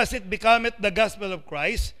be as it becometh the gospel of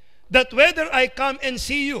Christ, that whether I come and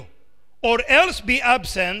see you, or else be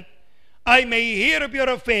absent, I may hear of your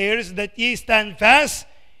affairs, that ye stand fast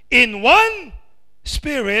in one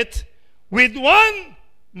spirit, with one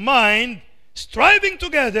mind, striving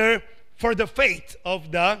together for the faith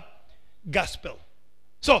of the gospel."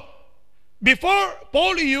 So, before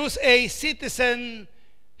Paul used a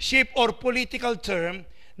citizenship or political term,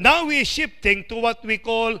 now he is shifting to what we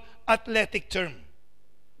call athletic term.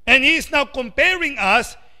 And he is now comparing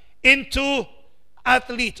us into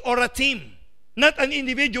athletes or a team. Not an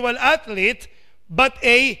individual athlete, but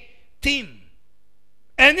a team.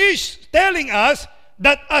 And he's telling us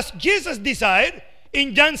that as Jesus desired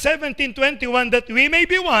in John 17:21 that we may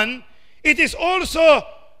be one, it is also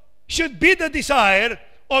should be the desire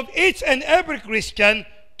of each and every Christian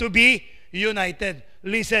to be united.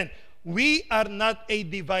 Listen, we are not a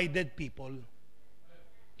divided people.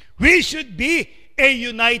 We should be a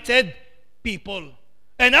united people.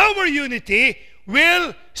 And our unity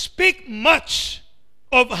will speak much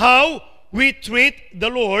of how we treat the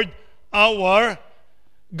Lord our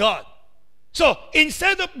God. So,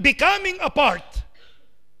 instead of becoming apart,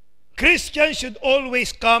 Christians should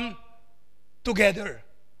always come together.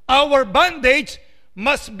 Our bond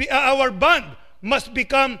must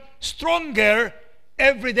become stronger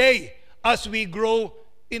every day as we grow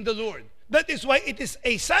in the Lord. That is why it is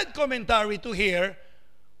a sad commentary to hear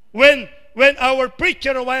when our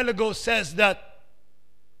preacher a while ago says that,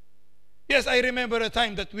 yes, I remember a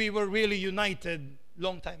time that we were really united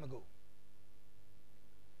long time ago.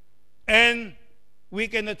 And we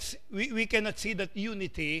cannot see that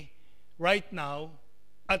unity right now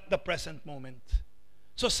at the present moment.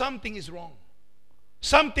 So something is wrong.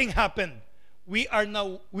 Something happened. We are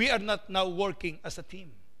not now working as a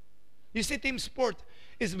team. You see, team sport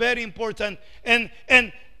is very important, and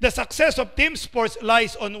the success of team sports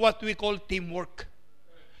lies on what we call teamwork.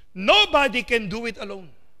 Nobody can do it alone.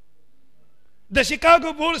 The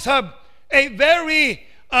Chicago Bulls have a very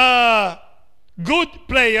good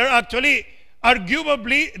player, actually,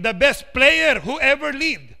 arguably the best player who ever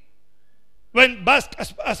lived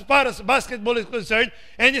as far as basketball is concerned,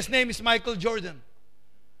 and his name is Michael Jordan.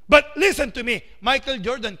 But listen to me, Michael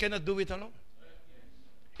Jordan cannot do it alone.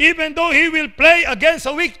 Even though he will play against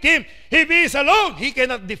a weak team, if he is alone, he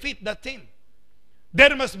cannot defeat that team.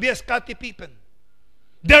 There must be a Scottie Pippen.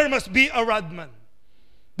 There must be a Rodman.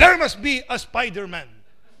 There must be a Spider-Man.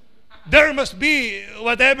 There must be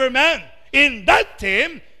whatever man in that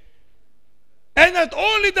team. And not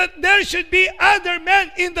only that, there should be other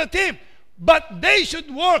men in the team, but they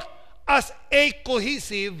should work as a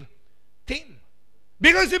cohesive team.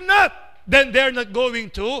 Because if not, then they're not going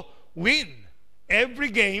to win every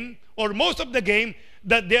game or most of the game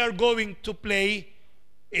that they are going to play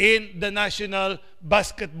in the National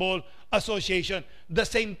Basketball Association. The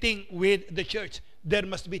same thing with the church. There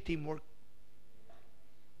must be teamwork.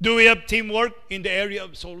 Do we have teamwork in the area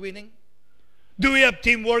of soul winning? Do we have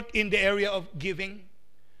teamwork in the area of giving?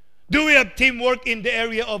 Do we have teamwork in the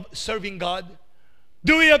area of serving God?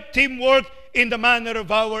 Do we have teamwork in the manner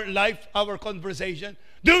of our life, our conversation?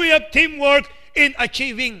 Do we have teamwork in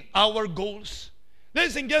achieving our goals?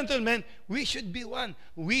 Ladies and gentlemen, we should be one.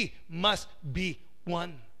 We must be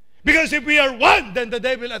one. Because if we are one, then the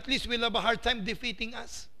devil at least will have a hard time defeating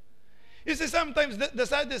us. You see, sometimes the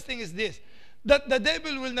saddest thing is this, that the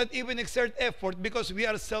devil will not even exert effort because we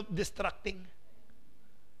are self-destructing.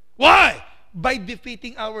 Why? By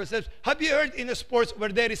defeating ourselves. Have you heard in a sports where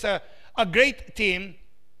there is a great team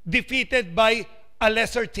defeated by a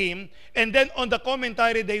lesser team, and then on the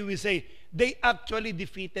commentary they will say, they actually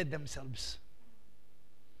defeated themselves.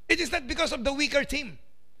 It is not because of the weaker team,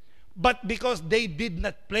 but because they did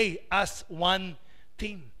not play as one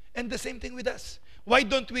team. And the same thing with us. Why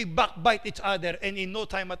don't we backbite each other, and in no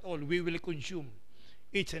time at all, we will consume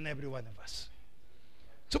each and every one of us.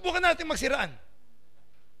 Subukan natin magsiraan.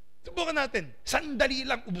 Subukan natin. Sandali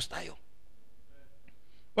lang, ubos tayo.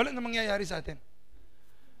 Wala na mangyayari sa atin.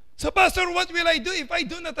 So, Pastor, what will I do if I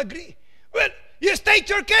do not agree? Well, you state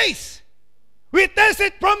your case. We test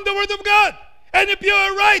it from the Word of God. And if you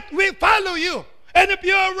are right, we follow you. And if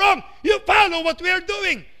you are wrong, you follow what we are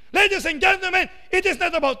doing. Ladies and gentlemen, it is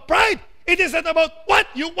not about pride. It is not about what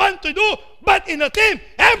you want to do. But in a team,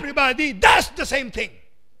 everybody does the same thing.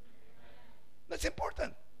 That's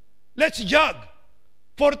important. Let's jog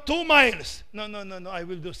for 2 miles. No, I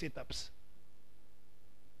will do sit-ups.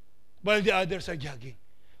 While the others are jogging.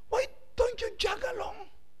 Why don't you jog along?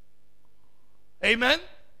 Amen?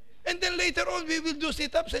 And then later on, we will do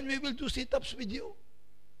sit-ups, and we will do sit-ups with you.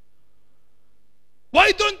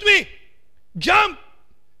 Why don't we jump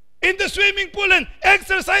in the swimming pool and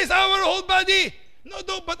exercise our whole body? No,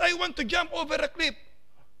 but I want to jump over a cliff.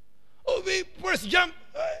 Oh, we first jump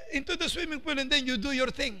into the swimming pool, and then you do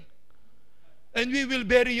your thing. And we will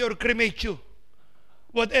bury your cremate you.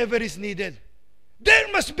 Whatever is needed.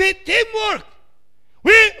 There must be teamwork.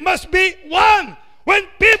 We must be one. When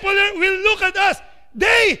people will look at us,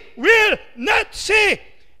 they will not see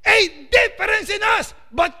a difference in us,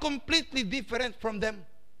 but completely different from them.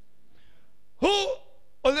 Who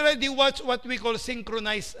already watched what we call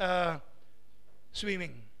synchronized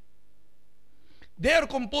swimming? They are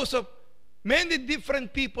composed of many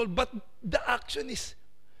different people, but the action is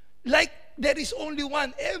like there is only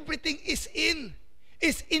one. Everything is in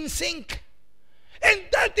sync. And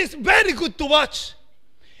that is very good to watch.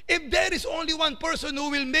 If there is only one person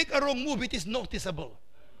who will make a wrong move, it is noticeable.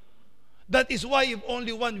 That is why if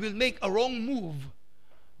only one will make a wrong move,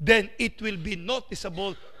 then it will be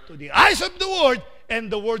noticeable to the eyes of the world,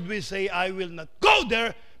 and the world will say, I will not go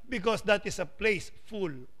there, because that is a place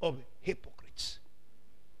full of hypocrites.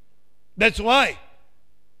 That's why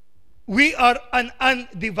we are an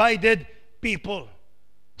undivided people.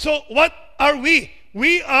 So what are we?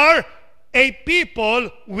 We are a people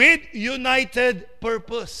with united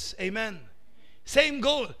purpose. Amen. Same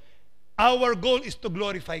goal. Our goal is to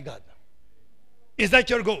glorify God. Is that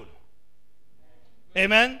your goal?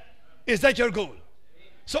 Amen? Is that your goal?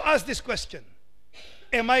 So ask this question.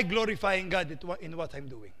 Am I glorifying God in what I'm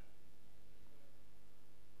doing?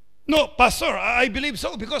 No, Pastor, I believe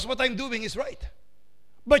so because what I'm doing is right.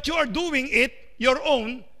 But you are doing it your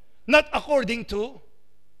own, not according to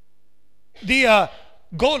the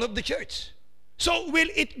goal of the church. So will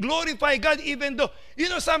it glorify God even though,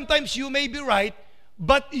 sometimes you may be right,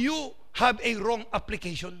 but you have a wrong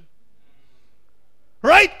application?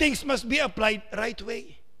 Right things must be applied right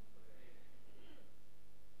way.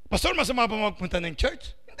 Pastor, masama pa magpunta ng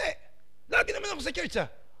church? Hindi. Lagi naman ako sa church.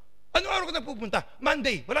 Ano araw ko na pupunta?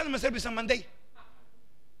 Monday. Wala naman service ng Monday.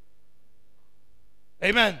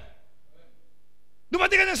 Amen.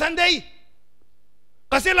 Dumating ka ng Sunday.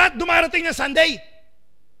 Kasi lahat dumarating ng Sunday.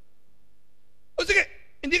 O sige,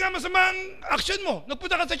 hindi ka masama ang action mo.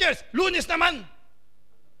 Nagpunta ka sa church. Lunes naman.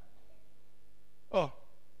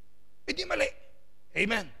 Hindi mali.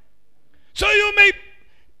 Amen. So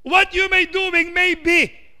what you may doing may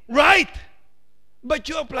be right, but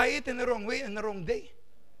you apply it in the wrong way and the wrong day.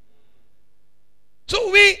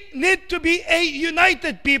 So we need to be a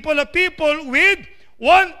united people, a people with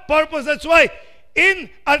one purpose. That's why in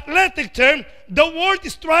athletic term, the word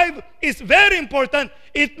strive is very important.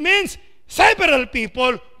 It means several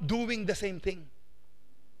people doing the same thing.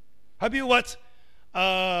 Have you watched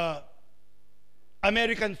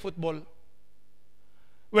American football?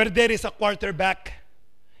 Where there is a quarterback,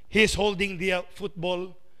 he's holding the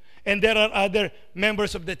football, and there are other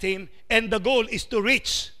members of the team, and the goal is to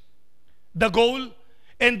reach the goal,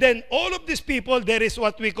 and then all of these people, there is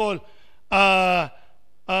what we call, yun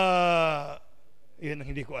ang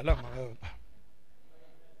hindi ko alam.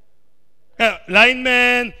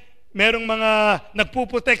 Linemen, merong mga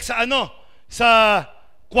nagpuprotect sa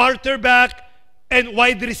quarterback, and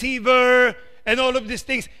wide receiver, and all of these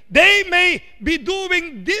things. They may be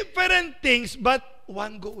doing different things, but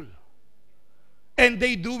one goal. And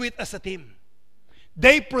they do it as a team.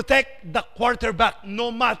 They protect the quarterback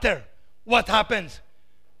no matter what happens.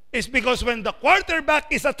 It's because when the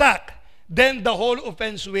quarterback is attacked, then the whole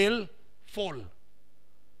offense will fall.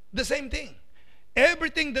 The same thing.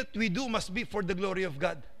 Everything that we do must be for the glory of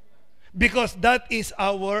God. Because that is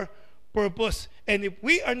our purpose. And if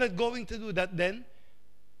we are not going to do that, then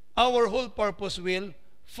our whole purpose will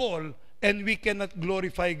fall, and we cannot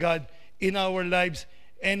glorify God in our lives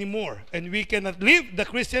anymore. And we cannot live the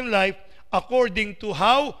Christian life according to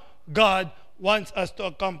how God wants us to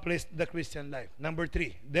accomplish the Christian life. Number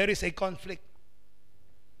 3, there is a conflict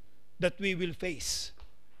that we will face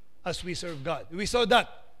as we serve God. We saw that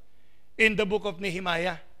in the book of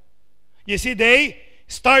Nehemiah. You see, they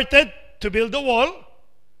started to build a wall,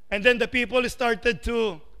 and then the people started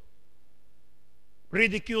to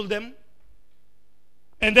ridicule them.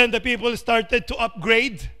 And then the people started to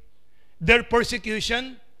upgrade their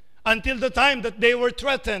persecution until the time that they were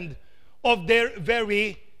threatened of their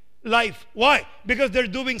very life. Why? Because they're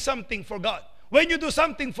doing something for God. When you do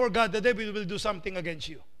something for God, the devil will do something against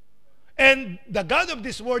you. And the God of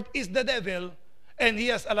this world is the devil, and he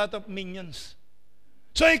has a lot of minions.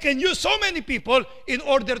 So he can use so many people in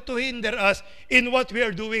order to hinder us in what we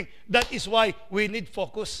are doing. That is why we need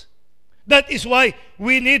focus. That is why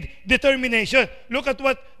we need determination. Look at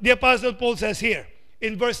what the Apostle Paul says here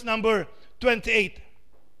in verse number 28.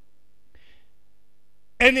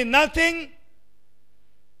 And in nothing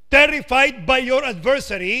terrified by your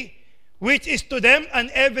adversary, which is to them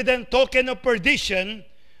an evident token of perdition,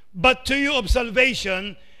 but to you of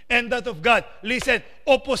salvation and that of God. Listen,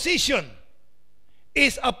 opposition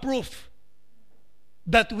is a proof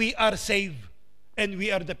that we are saved and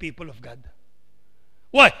we are the people of God.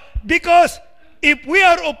 Why? Because if we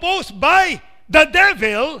are opposed by the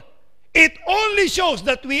devil, it only shows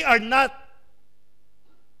that we are not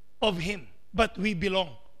of him, but we belong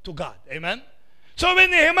to God. Amen? So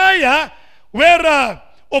when Nehemiah were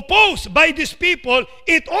opposed by these people,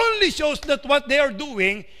 it only shows that what they are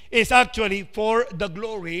doing is actually for the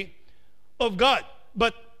glory of God.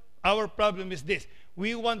 But our problem is this.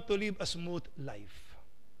 We want to live a smooth life.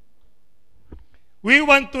 We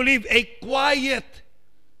want to live a quiet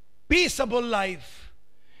peaceable life.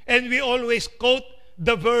 And we always quote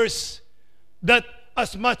the verse that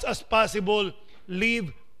as much as possible,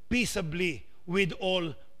 live peaceably with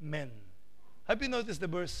all men. Have you noticed the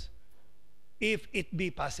verse? If it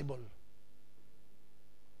be possible.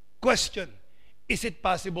 Question, is it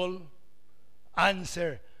possible?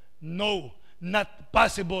 Answer, no, not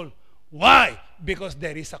possible. Why? Because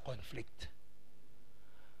there is a conflict.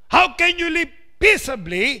 How can you live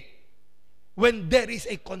peaceably when there is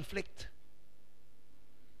a conflict?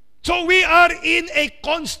 So we are in a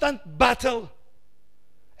constant battle.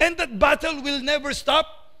 And that battle will never stop.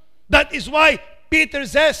 That is why Peter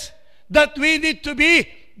says that we need to be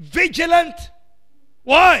vigilant.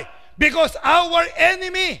 Why? Because our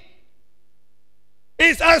enemy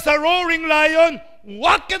is as a roaring lion,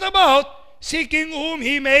 walking about, seeking whom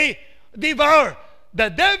he may devour. The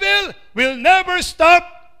devil will never stop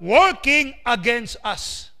working against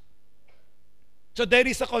us. So there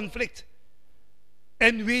is a conflict.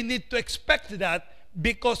 And we need to expect that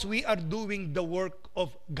because we are doing the work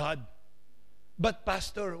of God. But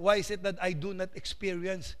Pastor, why is it that I do not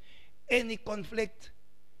experience any conflict?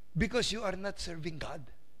 Because you are not serving God.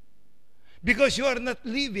 Because you are not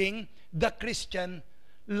living the Christian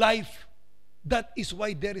life. That is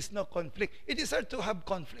why there is no conflict. It is hard to have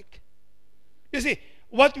conflict. You see,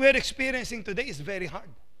 what we are experiencing today is very hard.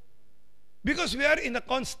 Because we are in a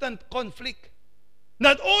constant conflict.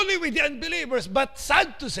 Not only with the unbelievers, but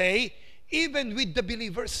sad to say, even with the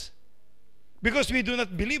believers. Because we do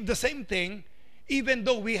not believe the same thing, even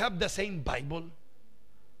though we have the same Bible.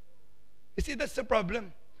 You see, that's the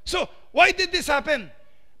problem. So, why did this happen?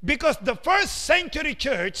 Because the first century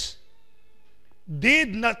church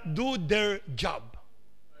did not do their job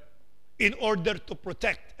in order to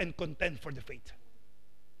protect and contend for the faith.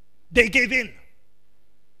 They gave in.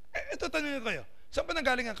 Ito, tanong nyo kayo. Saan pa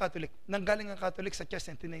nanggaling ang Catholic? Nanggaling ang Catholic sa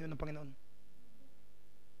church na tinayo ng Panginoon.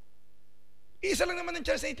 Isa lang naman ang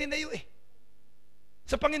church na itinayo eh.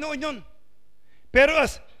 Sa Panginoon yun. Pero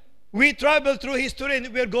as we travel through history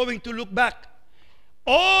and we're going to look back,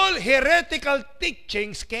 all heretical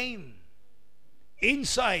teachings came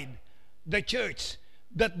inside the church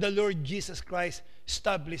that the Lord Jesus Christ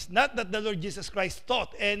established. Not that the Lord Jesus Christ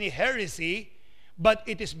taught any heresy, but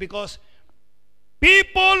it is because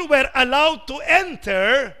people were allowed to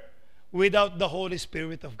enter without the Holy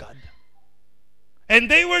Spirit of God.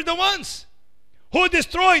 And they were the ones who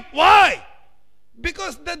destroyed. Why?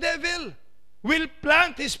 Because the devil will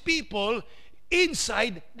plant his people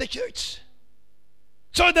inside the church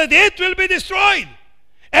so that it will be destroyed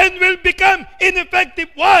and will become ineffective.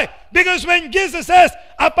 Why? Because when Jesus says,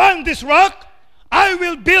 upon this rock I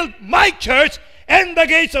will build my church, and the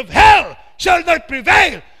gates of hell shall not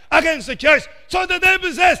prevail against the church. So the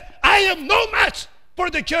devil says, I am no match for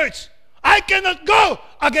the church. I cannot go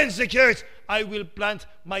against the church. I will plant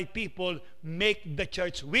my people, make the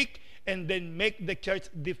church weak, and then make the church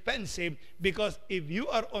defensive, because if you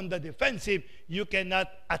are on the defensive, you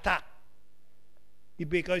cannot attack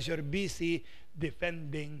because you're busy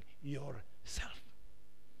defending yourself.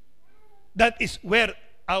 That is where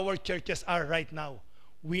our churches are right now.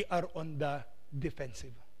 We are on the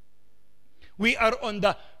defensive. We are on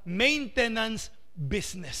the maintenance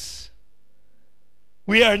business.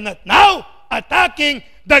 We are not now attacking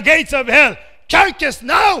the gates of hell. Churches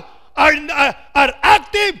now are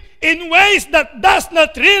active in ways that does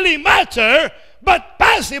not really matter, but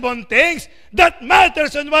passive on things that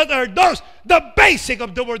matters. And what are those? The basic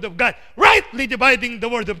of the Word of God. Rightly dividing the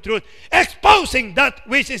Word of truth, exposing that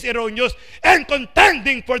which is erroneous, and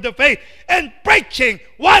contending for the faith, and preaching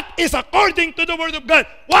what is according to the Word of God.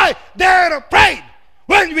 Why? They are afraid.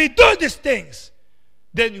 When we do these things,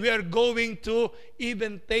 then we are going to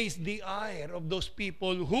even taste the ire of those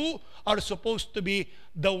people who are supposed to be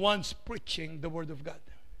the ones preaching the Word of God.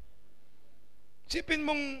 Sipin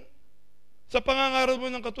mong sa pangangaral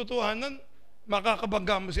mo ng katotohanan,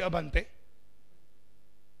 makakabangga mo si Abante.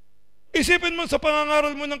 Isipin mo sa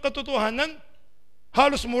pangangaral mo ng katotohanan,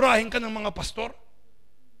 halos murahin ka ng mga pastor.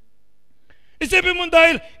 Isipin mo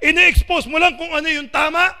dahil ine-expose mo lang kung ano yung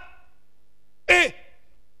tama,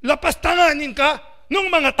 lapastanganin ka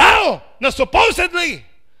ng mga tao na supposedly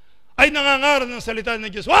ay nangangaral ng salita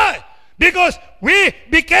ng Diyos. Why? Because we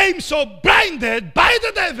became so blinded by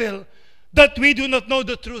the devil that we do not know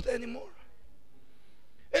the truth anymore.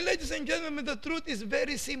 And ladies and gentlemen, the truth is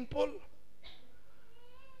very simple.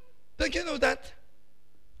 Don't you know that?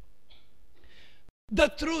 The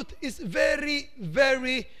truth is very,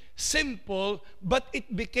 very simple, but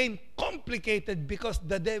it became complicated because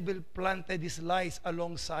the devil planted his lies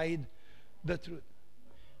alongside the truth.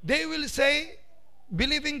 They will say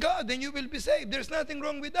Believe in God and you will be saved. There's nothing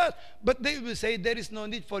wrong with that. But they will say there is no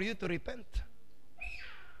need for you to repent.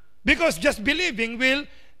 Because just believing will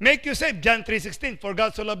make you saved. John 3:16, for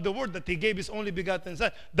God so loved the world that He gave His only begotten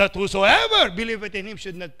Son, that whosoever believeth in Him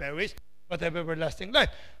should not perish, but have everlasting life.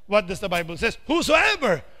 What does the Bible say?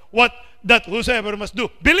 Whosoever. What that whosoever must do?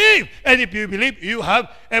 Believe. And if you believe, you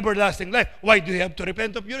have everlasting life. Why do you have to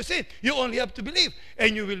repent of your sin? You only have to believe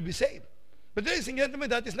and you will be saved. But ladies and gentlemen,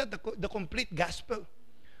 that is not the complete gospel.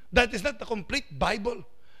 That is not the complete Bible.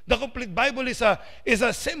 The complete Bible is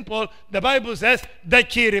a simple, the Bible says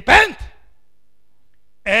that ye repent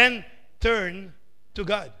and turn to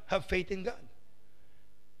God. Have faith in God.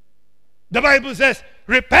 The Bible says,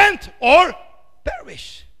 repent or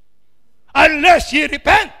perish. Unless ye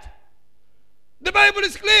repent. The Bible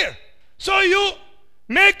is clear. So you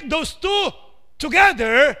make those two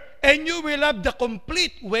together and you will have the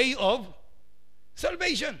complete way of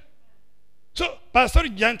salvation. So, Pastor,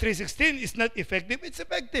 John 3:16 is not effective. It's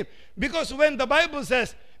effective. Because when the Bible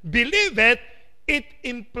says, believe it, it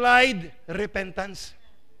implied repentance.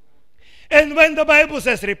 And when the Bible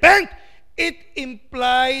says repent, it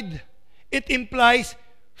implies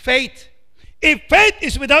faith. If faith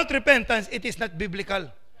is without repentance, it is not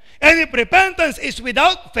biblical. And if repentance is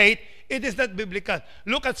without faith, it is not biblical.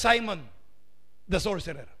 Look at Simon, the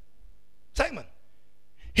sorcerer. Simon.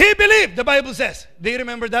 He believed, the Bible says. Do you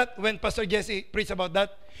remember that when Pastor Jesse preached about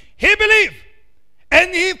that? He believed.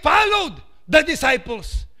 And he followed the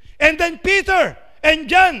disciples. And then Peter and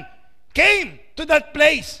John came to that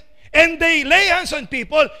place. And they lay hands on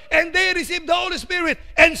people. And they received the Holy Spirit.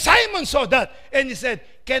 And Simon saw that. And he said,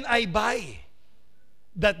 can I buy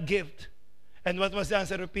that gift? And what was the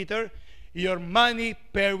answer of Peter? Your money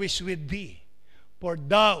perish with thee. For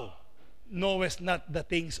thou knowest not the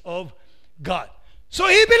things of God. So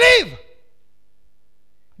he believed.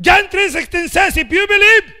 John 3:16 says, if you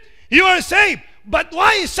believe, you are saved. But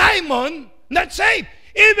why is Simon not saved?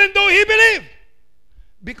 Even though he believed.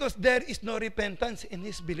 Because there is no repentance in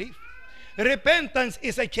his belief. Repentance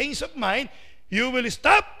is a change of mind. You will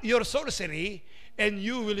stop your sorcery and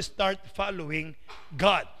you will start following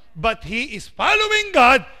God. But he is following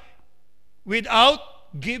God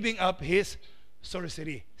without giving up his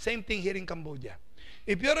sorcery. Same thing here in Cambodia.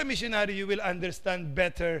 If you're a missionary, you will understand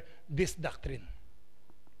better this doctrine.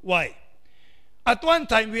 Why? At one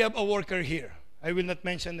time, we have a worker here. I will not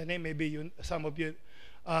mention the name. Maybe some of you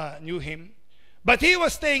knew him. But he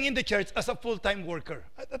was staying in the church as a full-time worker,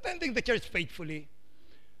 attending the church faithfully,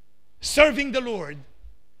 serving the Lord,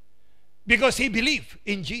 because he believed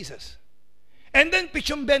in Jesus. And then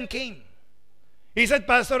Pichum Ben came. He said,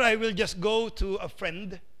 Pastor, I will just go to a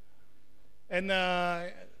friend and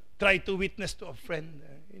try to witness to a friend,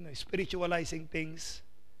 spiritualizing things.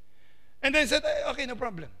 And then said, okay, no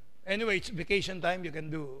problem. Anyway, it's vacation time. You can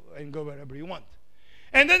do and go wherever you want.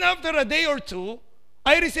 And then after a day or two,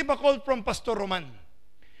 I received a call from Pastor Roman.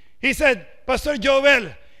 He said, Pastor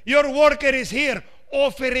Joel, your worker is here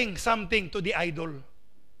offering something to the idol.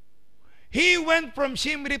 He went from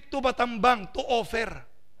Siem Reap to Batambang to offer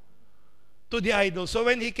to the idol. So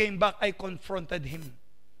when he came back, I confronted him.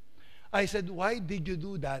 I said, why did you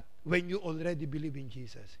do that when you already believe in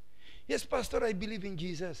Jesus? Yes, Pastor, I believe in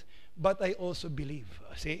Jesus, but I also believe.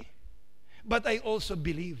 See? But I also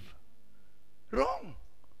believe. Wrong.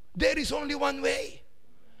 There is only one way.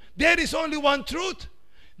 There is only one truth.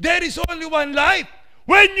 There is only one life.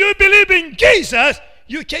 When you believe in Jesus,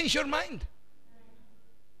 you change your mind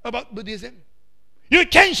about Buddhism. You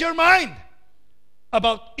change your mind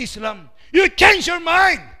about Islam. You change your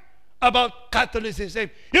mind about Catholicism.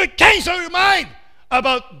 You change your mind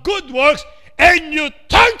about good works, and you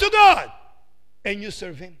turn to God and you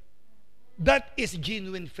serve Him. That is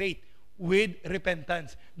genuine faith with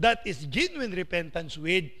repentance. That is genuine repentance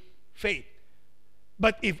with faith.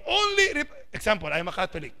 But if only, example, I'm a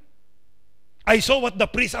Catholic. I saw what the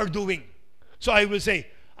priests are doing. So I will say,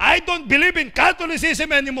 I don't believe in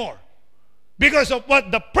Catholicism anymore because of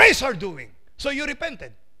what the priests are doing. So you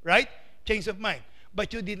repented, right? Change of mind.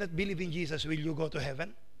 But you did not believe in Jesus. Will you go to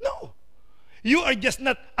heaven? No. You are just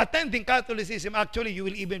not attending Catholicism. Actually, you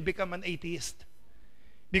will even become an atheist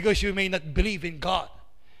because you may not believe in God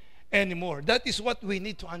anymore. That is what we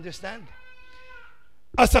need to understand.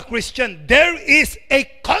 As a Christian, there is a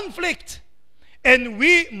conflict, and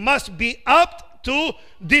we must be up to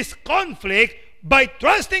this conflict by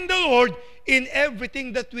trusting the Lord in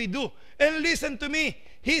everything that we do. And listen to me.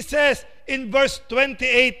 He says in verse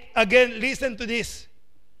 28, again, listen to this.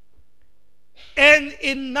 And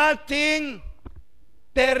in nothing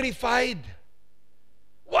terrified.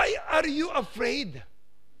 Why are you afraid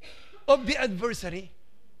of the adversary?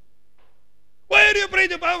 Why are you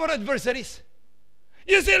afraid of our adversaries?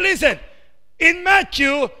 You see, listen, in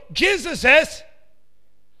Matthew, Jesus says,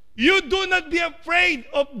 you do not be afraid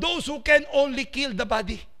of those who can only kill the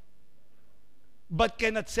body, but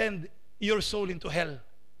cannot send your soul into hell.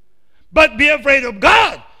 But be afraid of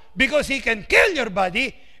God, because He can kill your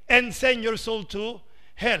body and send your soul to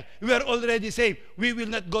hell. We are already saved. We will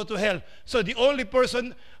not go to hell. So the only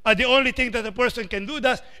thing that a person can do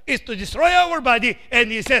that is to destroy our body,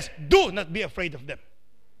 and He says, do not be afraid of them.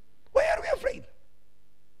 Why are we afraid?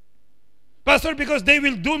 Pastor, because they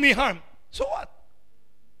will do me harm. So what?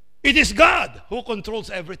 It is God who controls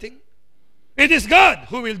everything. It is God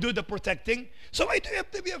who will do the protecting. So why do you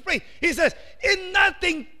have to be afraid? He says, in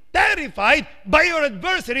nothing terrified by your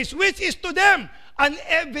adversaries, which is to them an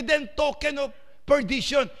evident token of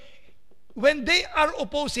perdition. When they are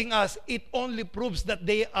opposing us, it only proves that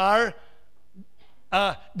they are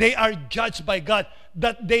judged by God,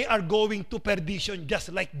 that they are going to perdition,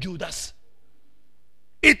 just like Judas.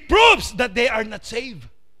 It proves that they are not saved.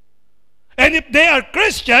 And if they are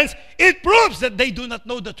Christians, it proves that they do not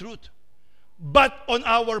know the truth. But on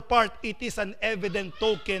our part, it is an evident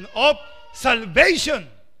token of salvation,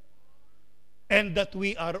 and that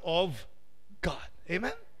we are of God.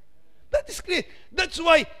 Amen? That is clear. That's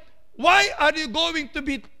why are you going to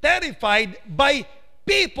be terrified by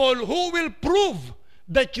people who will prove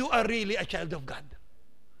that you are really a child of God?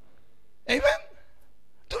 Amen?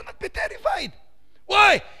 Do not be terrified.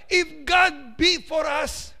 Why? If God be for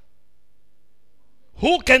us,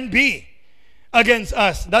 who can be against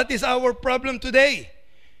us? That is our problem today.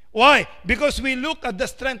 Why? Because we look at the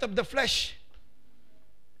strength of the flesh.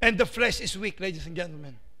 And the flesh is weak, ladies and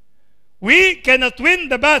gentlemen. We cannot win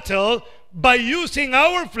the battle by using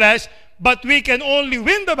our flesh, but we can only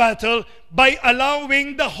win the battle by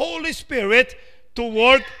allowing the Holy Spirit to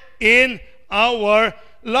work in our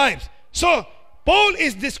lives. So, Paul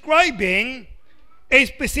is describing a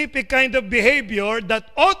specific kind of behavior that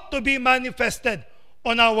ought to be manifested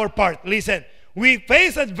on our part. Listen, we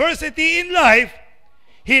face adversity in life.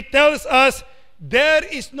 He tells us there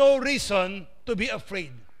is no reason to be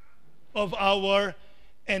afraid of our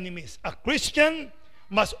enemies. A Christian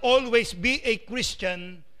must always be a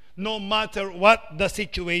Christian no matter what the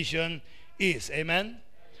situation is. Amen?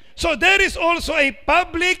 So there is also a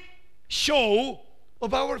public show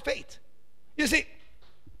of our faith. You see,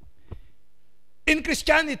 in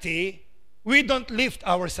Christianity, we don't lift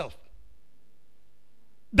ourselves.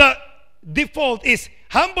 The default is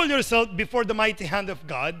humble yourself before the mighty hand of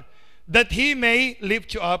God, that He may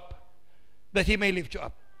lift you up, that He may lift you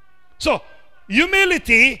up. So,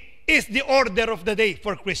 humility is the order of the day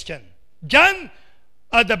for Christian. John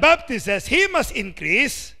the Baptist says, he must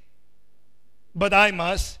increase, but I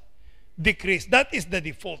must decrease. That is the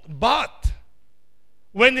default. But,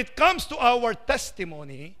 when it comes to our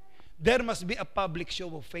testimony, there must be a public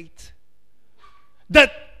show of faith.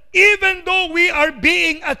 That even though we are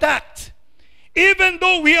being attacked, even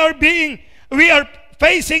though we are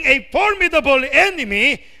facing a formidable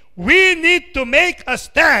enemy, we need to make a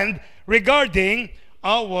stand regarding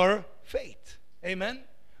our faith. Amen?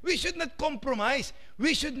 We should not compromise.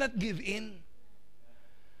 We should not give in.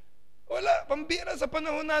 Wala, pambira sa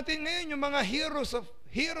panahon natin ngayon, yung mga heroes of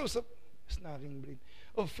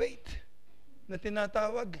faith na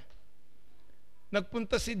tinatawag.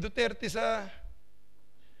 Nagpunta si Duterte sa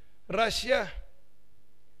Russia.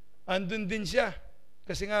 Andun din siya.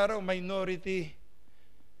 Kasi nga raw, minority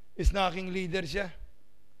snacking leader siya.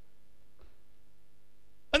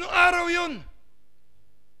 Anong araw yun?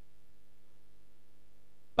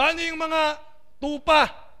 Paano yung mga tupa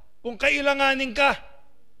kung kailanganin ka?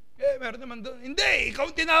 Meron naman doon. Hindi, ikaw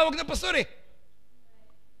tinawag na pastor eh.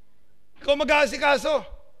 Ikaw mag-aasikaso.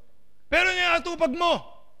 Pero yung atupag mo,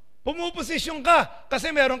 pumuposisyon ka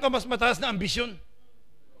kasi meron ka mas mataas na ambisyon.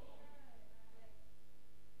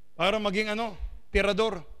 Para maging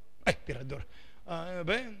tirador. Ay, tirador. Ano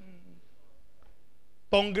ba yun?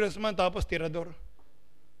 Congressman tapos tirador.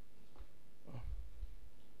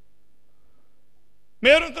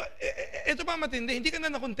 Meron ka, ito pa matindi, hindi ka na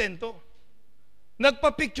nakontento.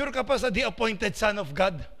 Nagpa-picture ka pa sa the appointed son of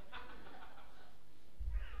God.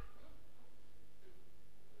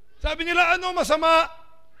 Sabi nila, ano masama?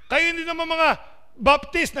 Kayo hindi naman mga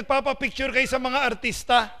Baptist, nagpapa-picture kayo sa mga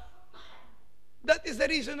artista. That is the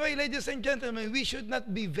reason why, ladies and gentlemen, we should not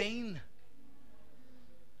be vain.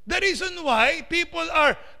 The reason why people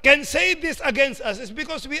can say this against us is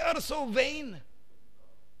because we are so vain.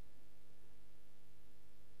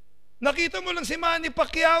 Nakita mo lang si Manny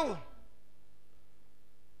Pacquiao.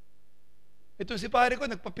 Ito si pare ko,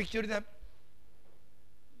 nagpa-picture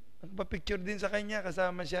din sa kanya,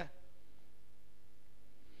 kasama siya.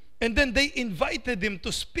 And then they invited him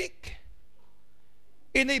to speak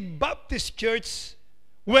in a Baptist church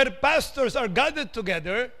where pastors are gathered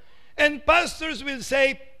together, and pastors will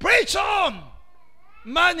say, preach on,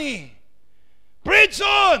 money. Preach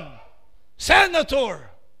on,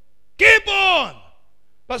 senator. Keep on.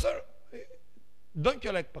 Pastor, don't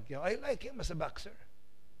you like Pacquiao? I like him as a boxer.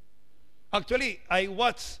 Actually, I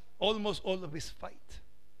watched almost all of his fight.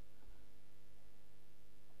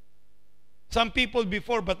 Some people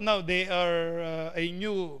before, but now they are a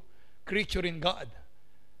new creature in God,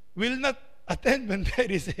 will not attend when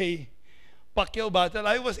there is a Pacquiao battle.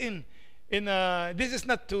 I was in this is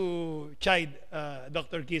not to chide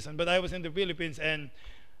Dr. Kison, but I was in the Philippines, and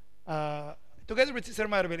together with Sister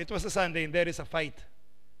Marvel, it was a Sunday, and there is a fight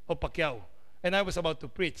of Pacquiao. And I was about to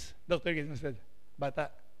preach. Dr. Kison said, Bata,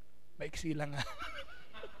 maiksi lang ha.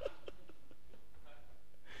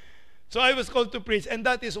 So I was called to preach, and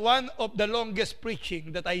that is one of the longest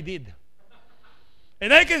preaching that I did.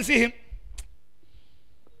 And I can see him.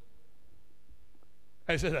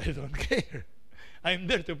 I said, I don't care. I'm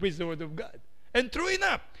there to preach the Word of God. And true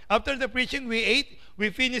enough, after the preaching, we ate, we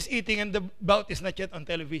finished eating, and the bout is not yet on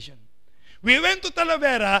television. We went to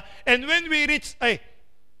Talavera, and when we reached,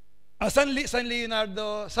 San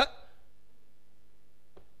Leonardo,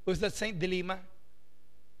 who's that Saint de Lima?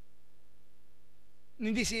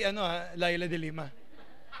 Hindi si Laila de Lima.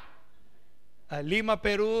 Lima,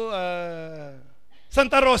 Peru,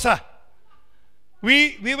 Santa Rosa.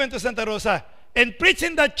 We went to Santa Rosa and preached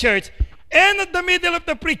in that church. And at the middle of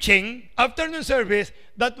the preaching, afternoon service,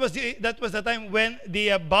 that was the time when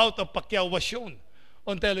the bout of Pacquiao was shown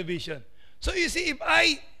on television. So you see, if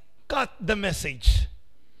I cut the message,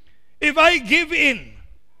 if I give in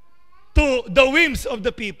to the whims of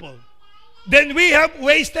the people, then we have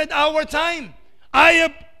wasted our time. I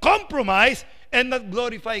have compromised and not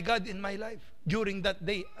glorified God in my life during that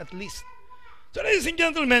day at least. So ladies and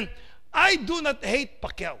gentlemen, I do not hate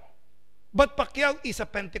Pacquiao. But Pacquiao is a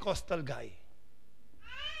Pentecostal guy.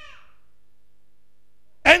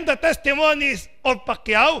 And the testimonies of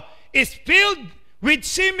Pacquiao is filled with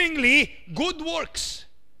seemingly good works.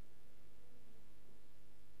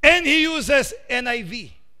 And he uses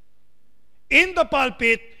NIV in the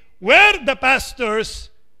pulpit, where the pastors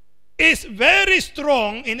is very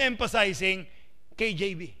strong in emphasizing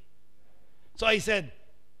KJV. So I said,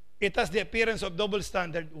 it has the appearance of double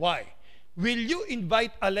standard. Why? Will you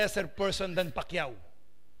invite a lesser person than Pacquiao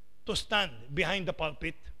to stand behind the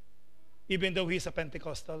pulpit, even though he's a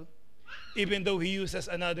Pentecostal, even though he uses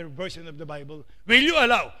another version of the Bible? Will you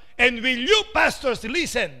allow? And will you pastors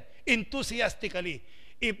listen enthusiastically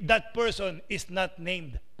if that person is not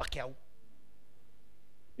named Pacquiao?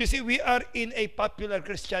 You see, we are in a popular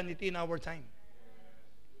Christianity in our time,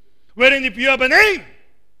 wherein if you have a name,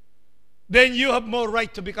 then you have more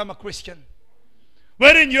right to become a Christian.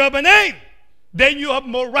 Wherein you have a name, then you have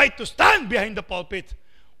more right to stand behind the pulpit.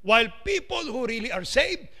 While people who really are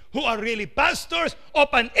saved, who are really pastors of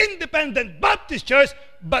an independent Baptist church,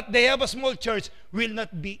 but they have a small church, will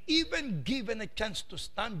not be even given a chance to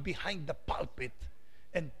stand behind the pulpit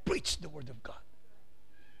and preach the Word of God.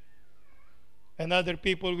 And other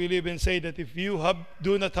people will even say that if you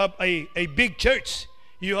do not have a big church,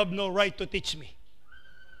 you have no right to teach me.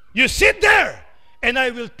 You sit there, and I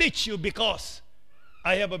will teach you because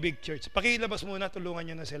I have a big church. Pakilabas muna, tulungan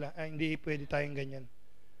nyo na sila. Hindi pwede tayong ganyan.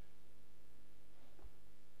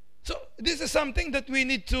 So, this is something that we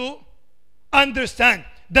need to understand.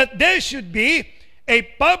 That there should be a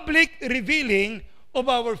public revealing of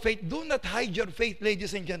our faith. Do not hide your faith,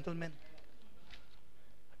 ladies and gentlemen.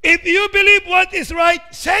 If you believe what is right,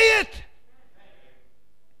 say it.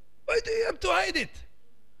 Why do you have to hide it?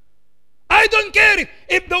 I don't care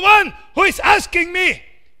if the one who is asking me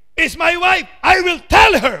is my wife. I will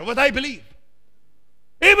tell her what I believe.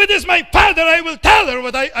 If it is my father, I will tell her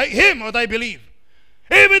what I believe.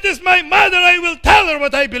 If it is my mother, I will tell her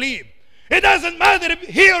what I believe. It doesn't matter if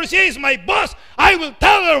he or she is my boss. I will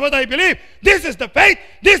tell her what I believe. This is the faith.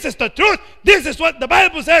 This is the truth. This is what the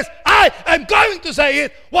Bible says. I am going to say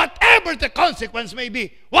it, whatever the consequence may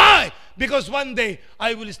be. Why? Because one day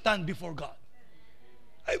I will stand before God.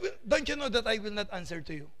 Don't you know that I will not answer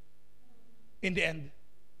to you in the end?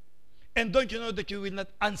 And don't you know that you will not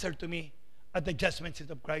answer to me at the judgment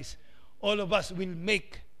seat of Christ? All of us will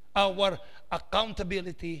make our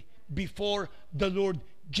accountability before the Lord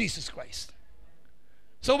Jesus Christ.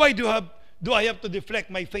 So why do I have to deflect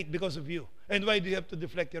my faith because of you? And why do you have to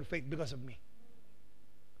deflect your faith because of me?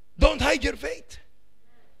 Don't hide your faith.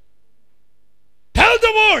 Tell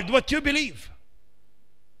the world what you believe.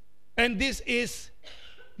 And this is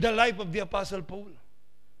the life of the Apostle Paul.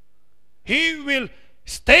 He will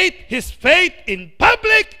state his faith in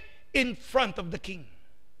public in front of the king.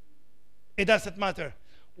 It doesn't matter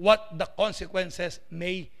what the consequences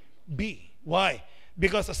may be. Why?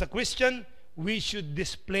 Because as a Christian, we should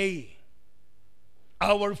display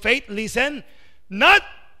our faith, listen, not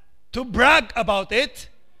to brag about it,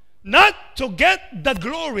 not to get the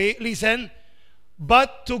glory, listen,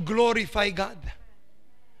 but to glorify God.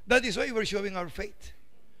 That is why we're showing our faith.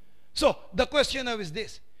 So, the question now is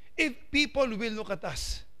this. If people will look at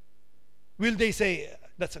us, will they say,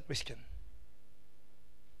 that's a Christian?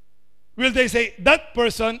 Will they say, that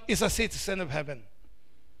person is a citizen of heaven?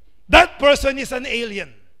 That person is an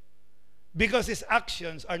alien? Because his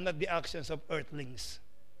actions are not the actions of earthlings.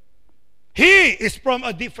 He is from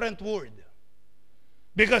a different world.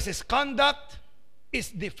 Because his conduct is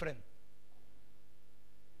different.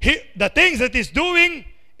 The things that he's doing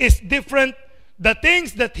is different. The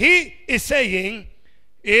things that he is saying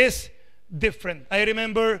is different. I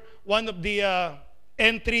remember one of the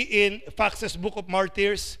entry in Fox's Book of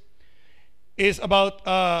Martyrs is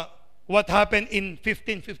about what happened in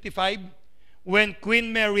 1555 when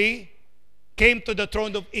Queen Mary came to the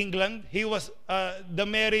throne of England. He was the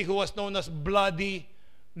Mary who was known as Bloody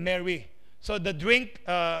Mary. So the drink,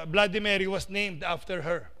 Bloody Mary, was named after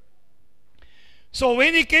her. So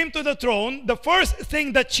when he came to the throne, the first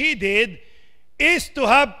thing that she did is to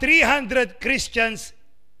have 300 Christians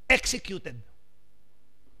executed.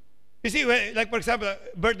 You see, like for example,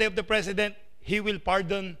 birthday of the president, he will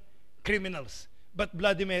pardon criminals. But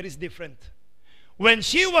Bloody Mary is different. When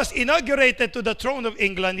she was inaugurated to the throne of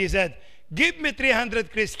England, he said, give me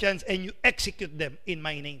 300 Christians and you execute them in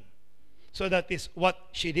my name. So that is what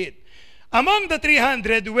she did. Among the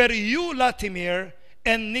 300 were Hugh Latimer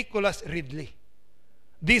and Nicholas Ridley.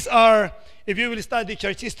 These are, if you will study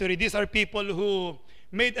church history, these are people who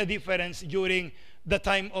made a difference during the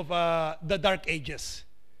time of the Dark Ages.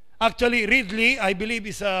 Actually, Ridley, I believe,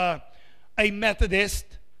 is a Methodist.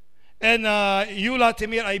 And Hugh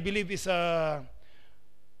Latimer, I believe, is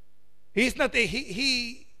he's not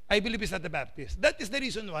a, I believe he's not a Baptist. That is the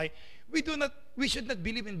reason why we should not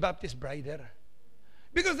believe in Baptist bride there.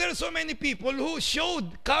 Because there are so many people who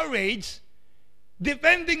showed courage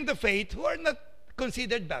defending the faith who are not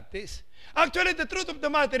considered Baptists. Actually, the truth of the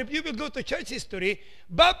matter, if you will go to church history,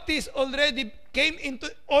 Baptists only came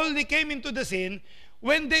into the scene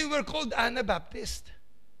when they were called Anabaptist.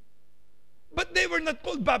 But they were not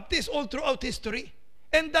called Baptists all throughout history.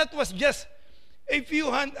 And that was just a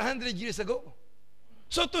few hundred years ago.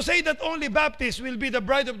 So to say that only Baptists will be the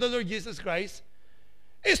bride of the Lord Jesus Christ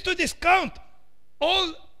is to discount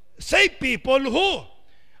all saved people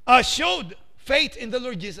who showed faith in the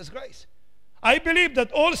Lord Jesus Christ. I believe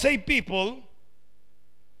that all saved people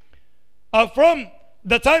from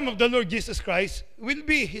the time of the Lord Jesus Christ will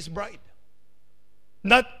be His bride.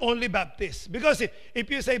 Not only Baptists. Because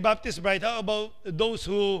if you say Baptist bride, how about those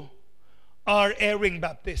who are erring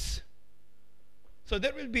Baptists? So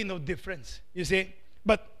there will be no difference, you see.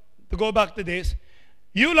 But to go back to this,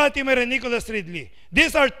 Hugh Latimer and Nicholas Ridley,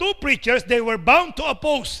 these are two preachers they were bound to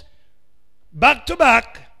oppose back to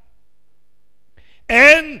back,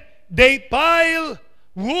 and they pile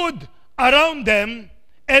wood around them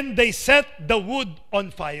and they set the wood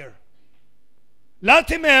on fire.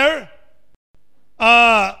 Latimer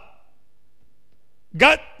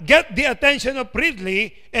get the attention of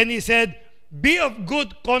Ridley, and he said, be of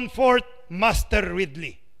good comfort, Master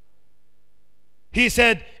Ridley. He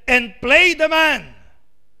said, and play the man.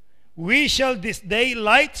 We shall this day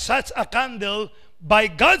light such a candle by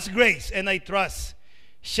God's grace, and I trust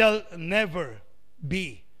shall never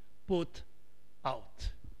be put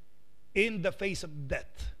out. In the face of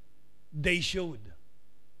death, they showed,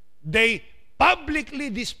 they publicly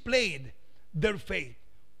displayed their faith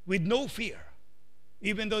with no fear,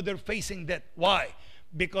 even though they're facing death. Why?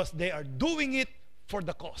 Because they are doing it for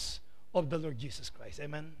the cause of the Lord Jesus Christ.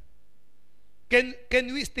 Amen? Can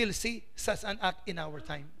we still see such an act in our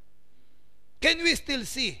time? Can we still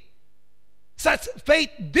see such faith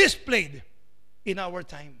displayed in our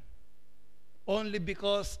time? Only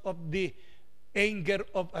because of the anger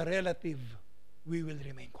of a relative, we will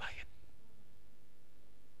remain quiet.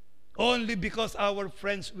 Only because our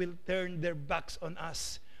friends will turn their backs on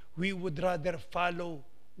us, we would rather follow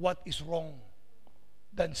what is wrong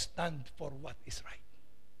than stand for what is right.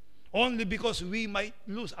 Only because we might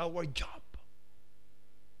lose our job,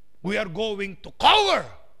 we are going to cower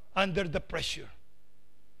under the pressure.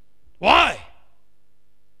 Why?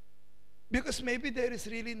 Because maybe there is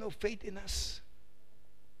really no faith in us.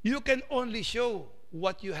 You can only show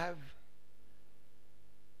what you have.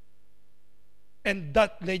 And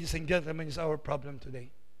that, ladies and gentlemen, is our problem today.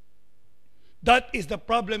 That is the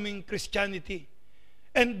problem in Christianity.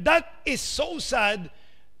 And that is so sad.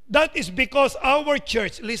 That is because our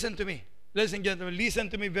church, listen to me, ladies and gentlemen, listen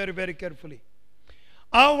to me very, very carefully.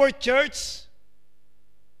 Our church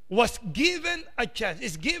was given a chance,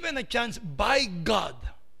 is given a chance by God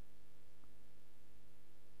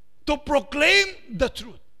to proclaim the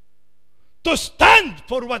truth, to stand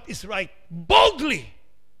for what is right, boldly,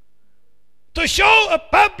 to show a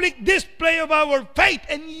public display of our faith,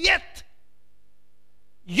 and yet,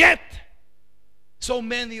 so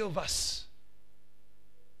many of us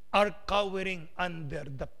are cowering under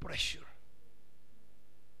the pressure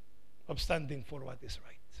of standing for what is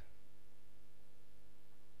right.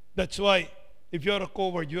 That's why, if you're a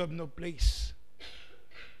coward, you have no place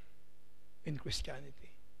in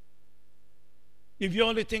Christianity. If you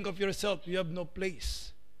only think of yourself, you have no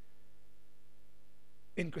place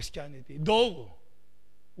in Christianity. Though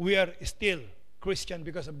we are still Christian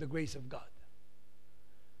because of the grace of God.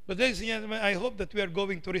 But ladies and gentlemen, I hope that we are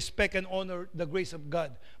going to respect and honor the grace of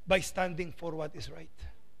God by standing for what is right.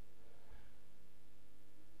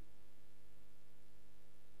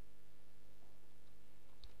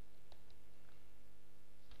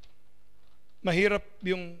 Mahirap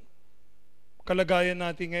yung kalagayan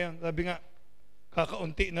natin ngayon. Sabi nga,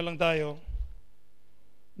 kakaunti na lang tayo.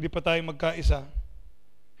 Hindi pa tayo magkaisa.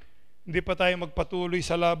 Hindi pa tayo magpatuloy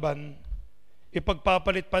sa laban.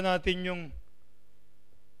 Ipagpapalit pa natin yung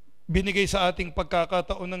binigay sa ating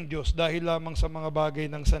pagkakataon ng Diyos dahil lamang sa mga bagay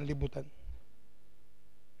ng sanlibutan.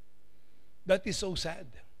 That is so sad.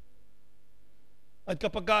 At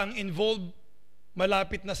kapag ang involved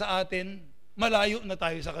malapit na sa atin, malayo na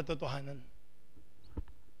tayo sa katotohanan.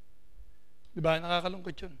 Diba?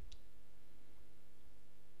 Nakakalungkot yun.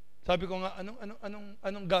 Sabi ko nga,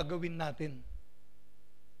 anong gagawin natin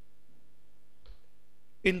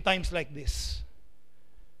in times like this?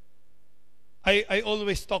 I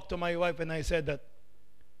always talk to my wife and I said that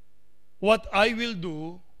what I will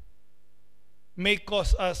do may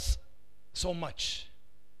cost us so much.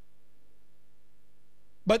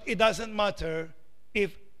 But it doesn't matter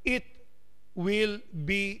if it will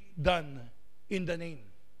be done in the name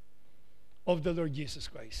of the Lord Jesus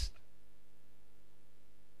Christ.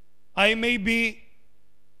 I may be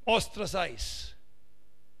ostracized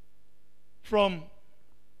from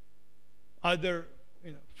other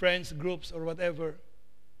friends, groups, or whatever,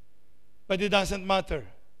 but it doesn't matter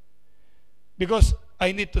because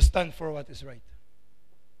I need to stand for what is right.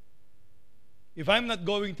 If I'm not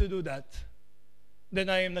going to do that, then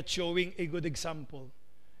I am not showing a good example,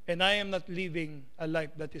 and I am not living a life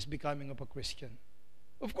that is becoming of a Christian.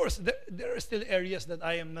 Of course, there are still areas that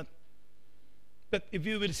I am not, that if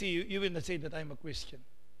you will see, you will not say that I'm a Christian.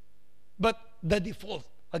 But the default,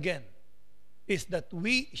 again, is that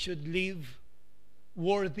we should live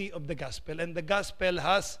worthy of the gospel. And the gospel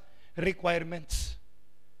has requirements.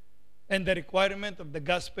 And the requirement of the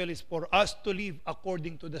gospel is for us to live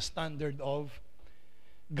according to the standard of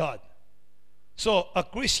God. So, a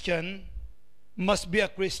Christian must be a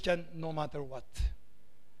Christian no matter what.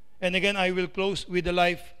 And again, I will close with the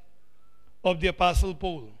life of the Apostle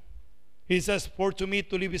Paul. He says, "For to me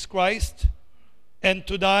to live is Christ, and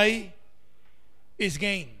to die is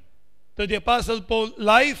gain." To the Apostle Paul,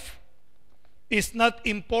 life is not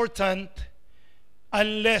important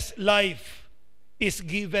unless life is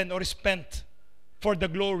given or spent for the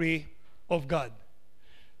glory of God.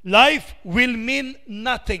 Life will mean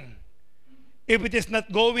nothing if it is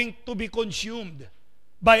not going to be consumed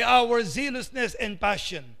by our zealousness and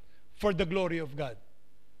passion for the glory of God.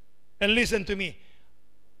 And listen to me,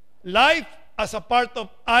 life as a part of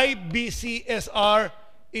IBCSR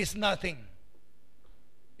is nothing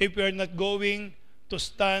if we are not going to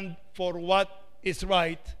stand for what is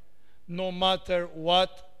right, no matter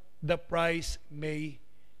what the price may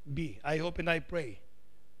be. I hope and I pray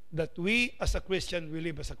that we as a Christian will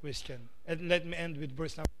live as a Christian. And let me end with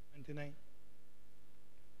verse number 29.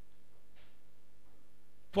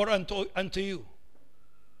 For unto you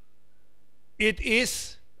it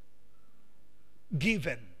is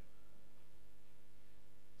given.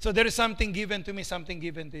 So there is something given to me, something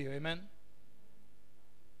given to you. Amen?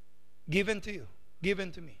 Given to you,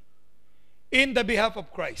 given to me. In the behalf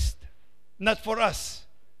of Christ. Not for us.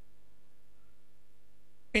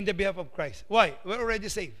 In the behalf of Christ. Why? We're already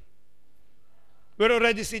saved. We're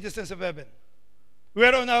already citizens of heaven.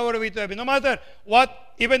 We're on our way to heaven. No matter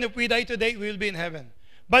what, even if we die today, we will be in heaven.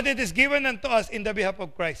 But it is given unto us in the behalf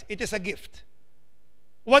of Christ. It is a gift.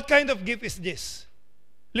 What kind of gift is this?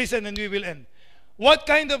 Listen and we will end. What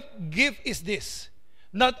kind of gift is this?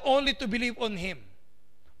 Not only to believe on Him,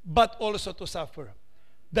 but also to suffer.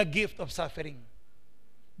 The gift of suffering.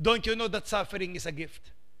 Don't you know that suffering is a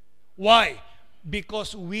gift? Why?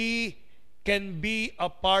 Because we can be a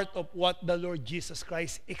part of what the Lord Jesus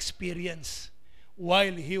Christ experienced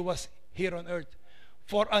while He was here on earth.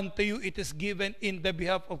 For unto you it is given in the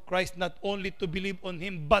behalf of Christ not only to believe on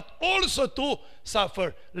Him, but also to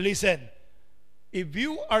suffer. Listen, if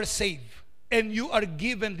you are saved and you are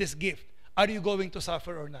given this gift, are you going to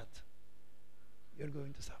suffer or not? You're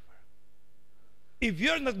going to suffer. If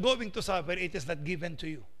you're not going to suffer, it is not given to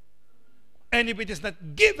you. And if it is not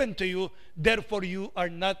given to you, therefore you are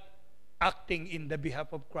not acting in the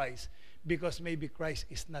behalf of Christ, because maybe Christ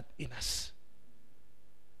is not in us.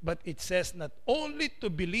 But it says not only to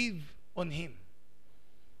believe on Him,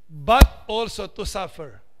 but also to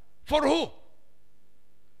suffer. For who?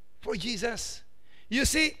 For Jesus. You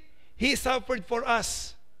see, He suffered for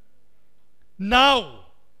us. Now,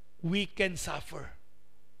 we can suffer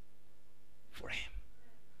for Him.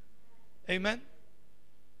 Amen?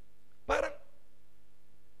 Parang,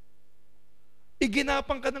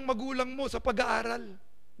 iginapang ka ng magulang mo sa pag-aaral.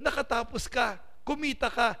 Nakatapos ka. Kumita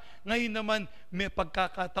ka. Ngayon naman, may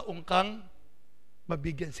pagkakataong kang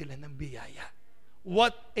mabigyan sila ng biyaya.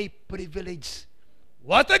 What a privilege.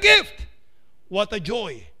 What a gift. What a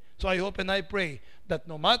joy. So I hope and I pray that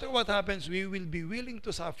no matter what happens, we will be willing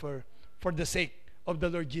to suffer for the sake of the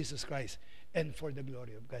Lord Jesus Christ and for the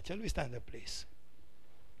glory of God. Shall we stand up, please?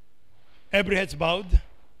 Every head's bowed.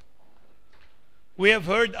 We have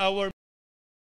heard our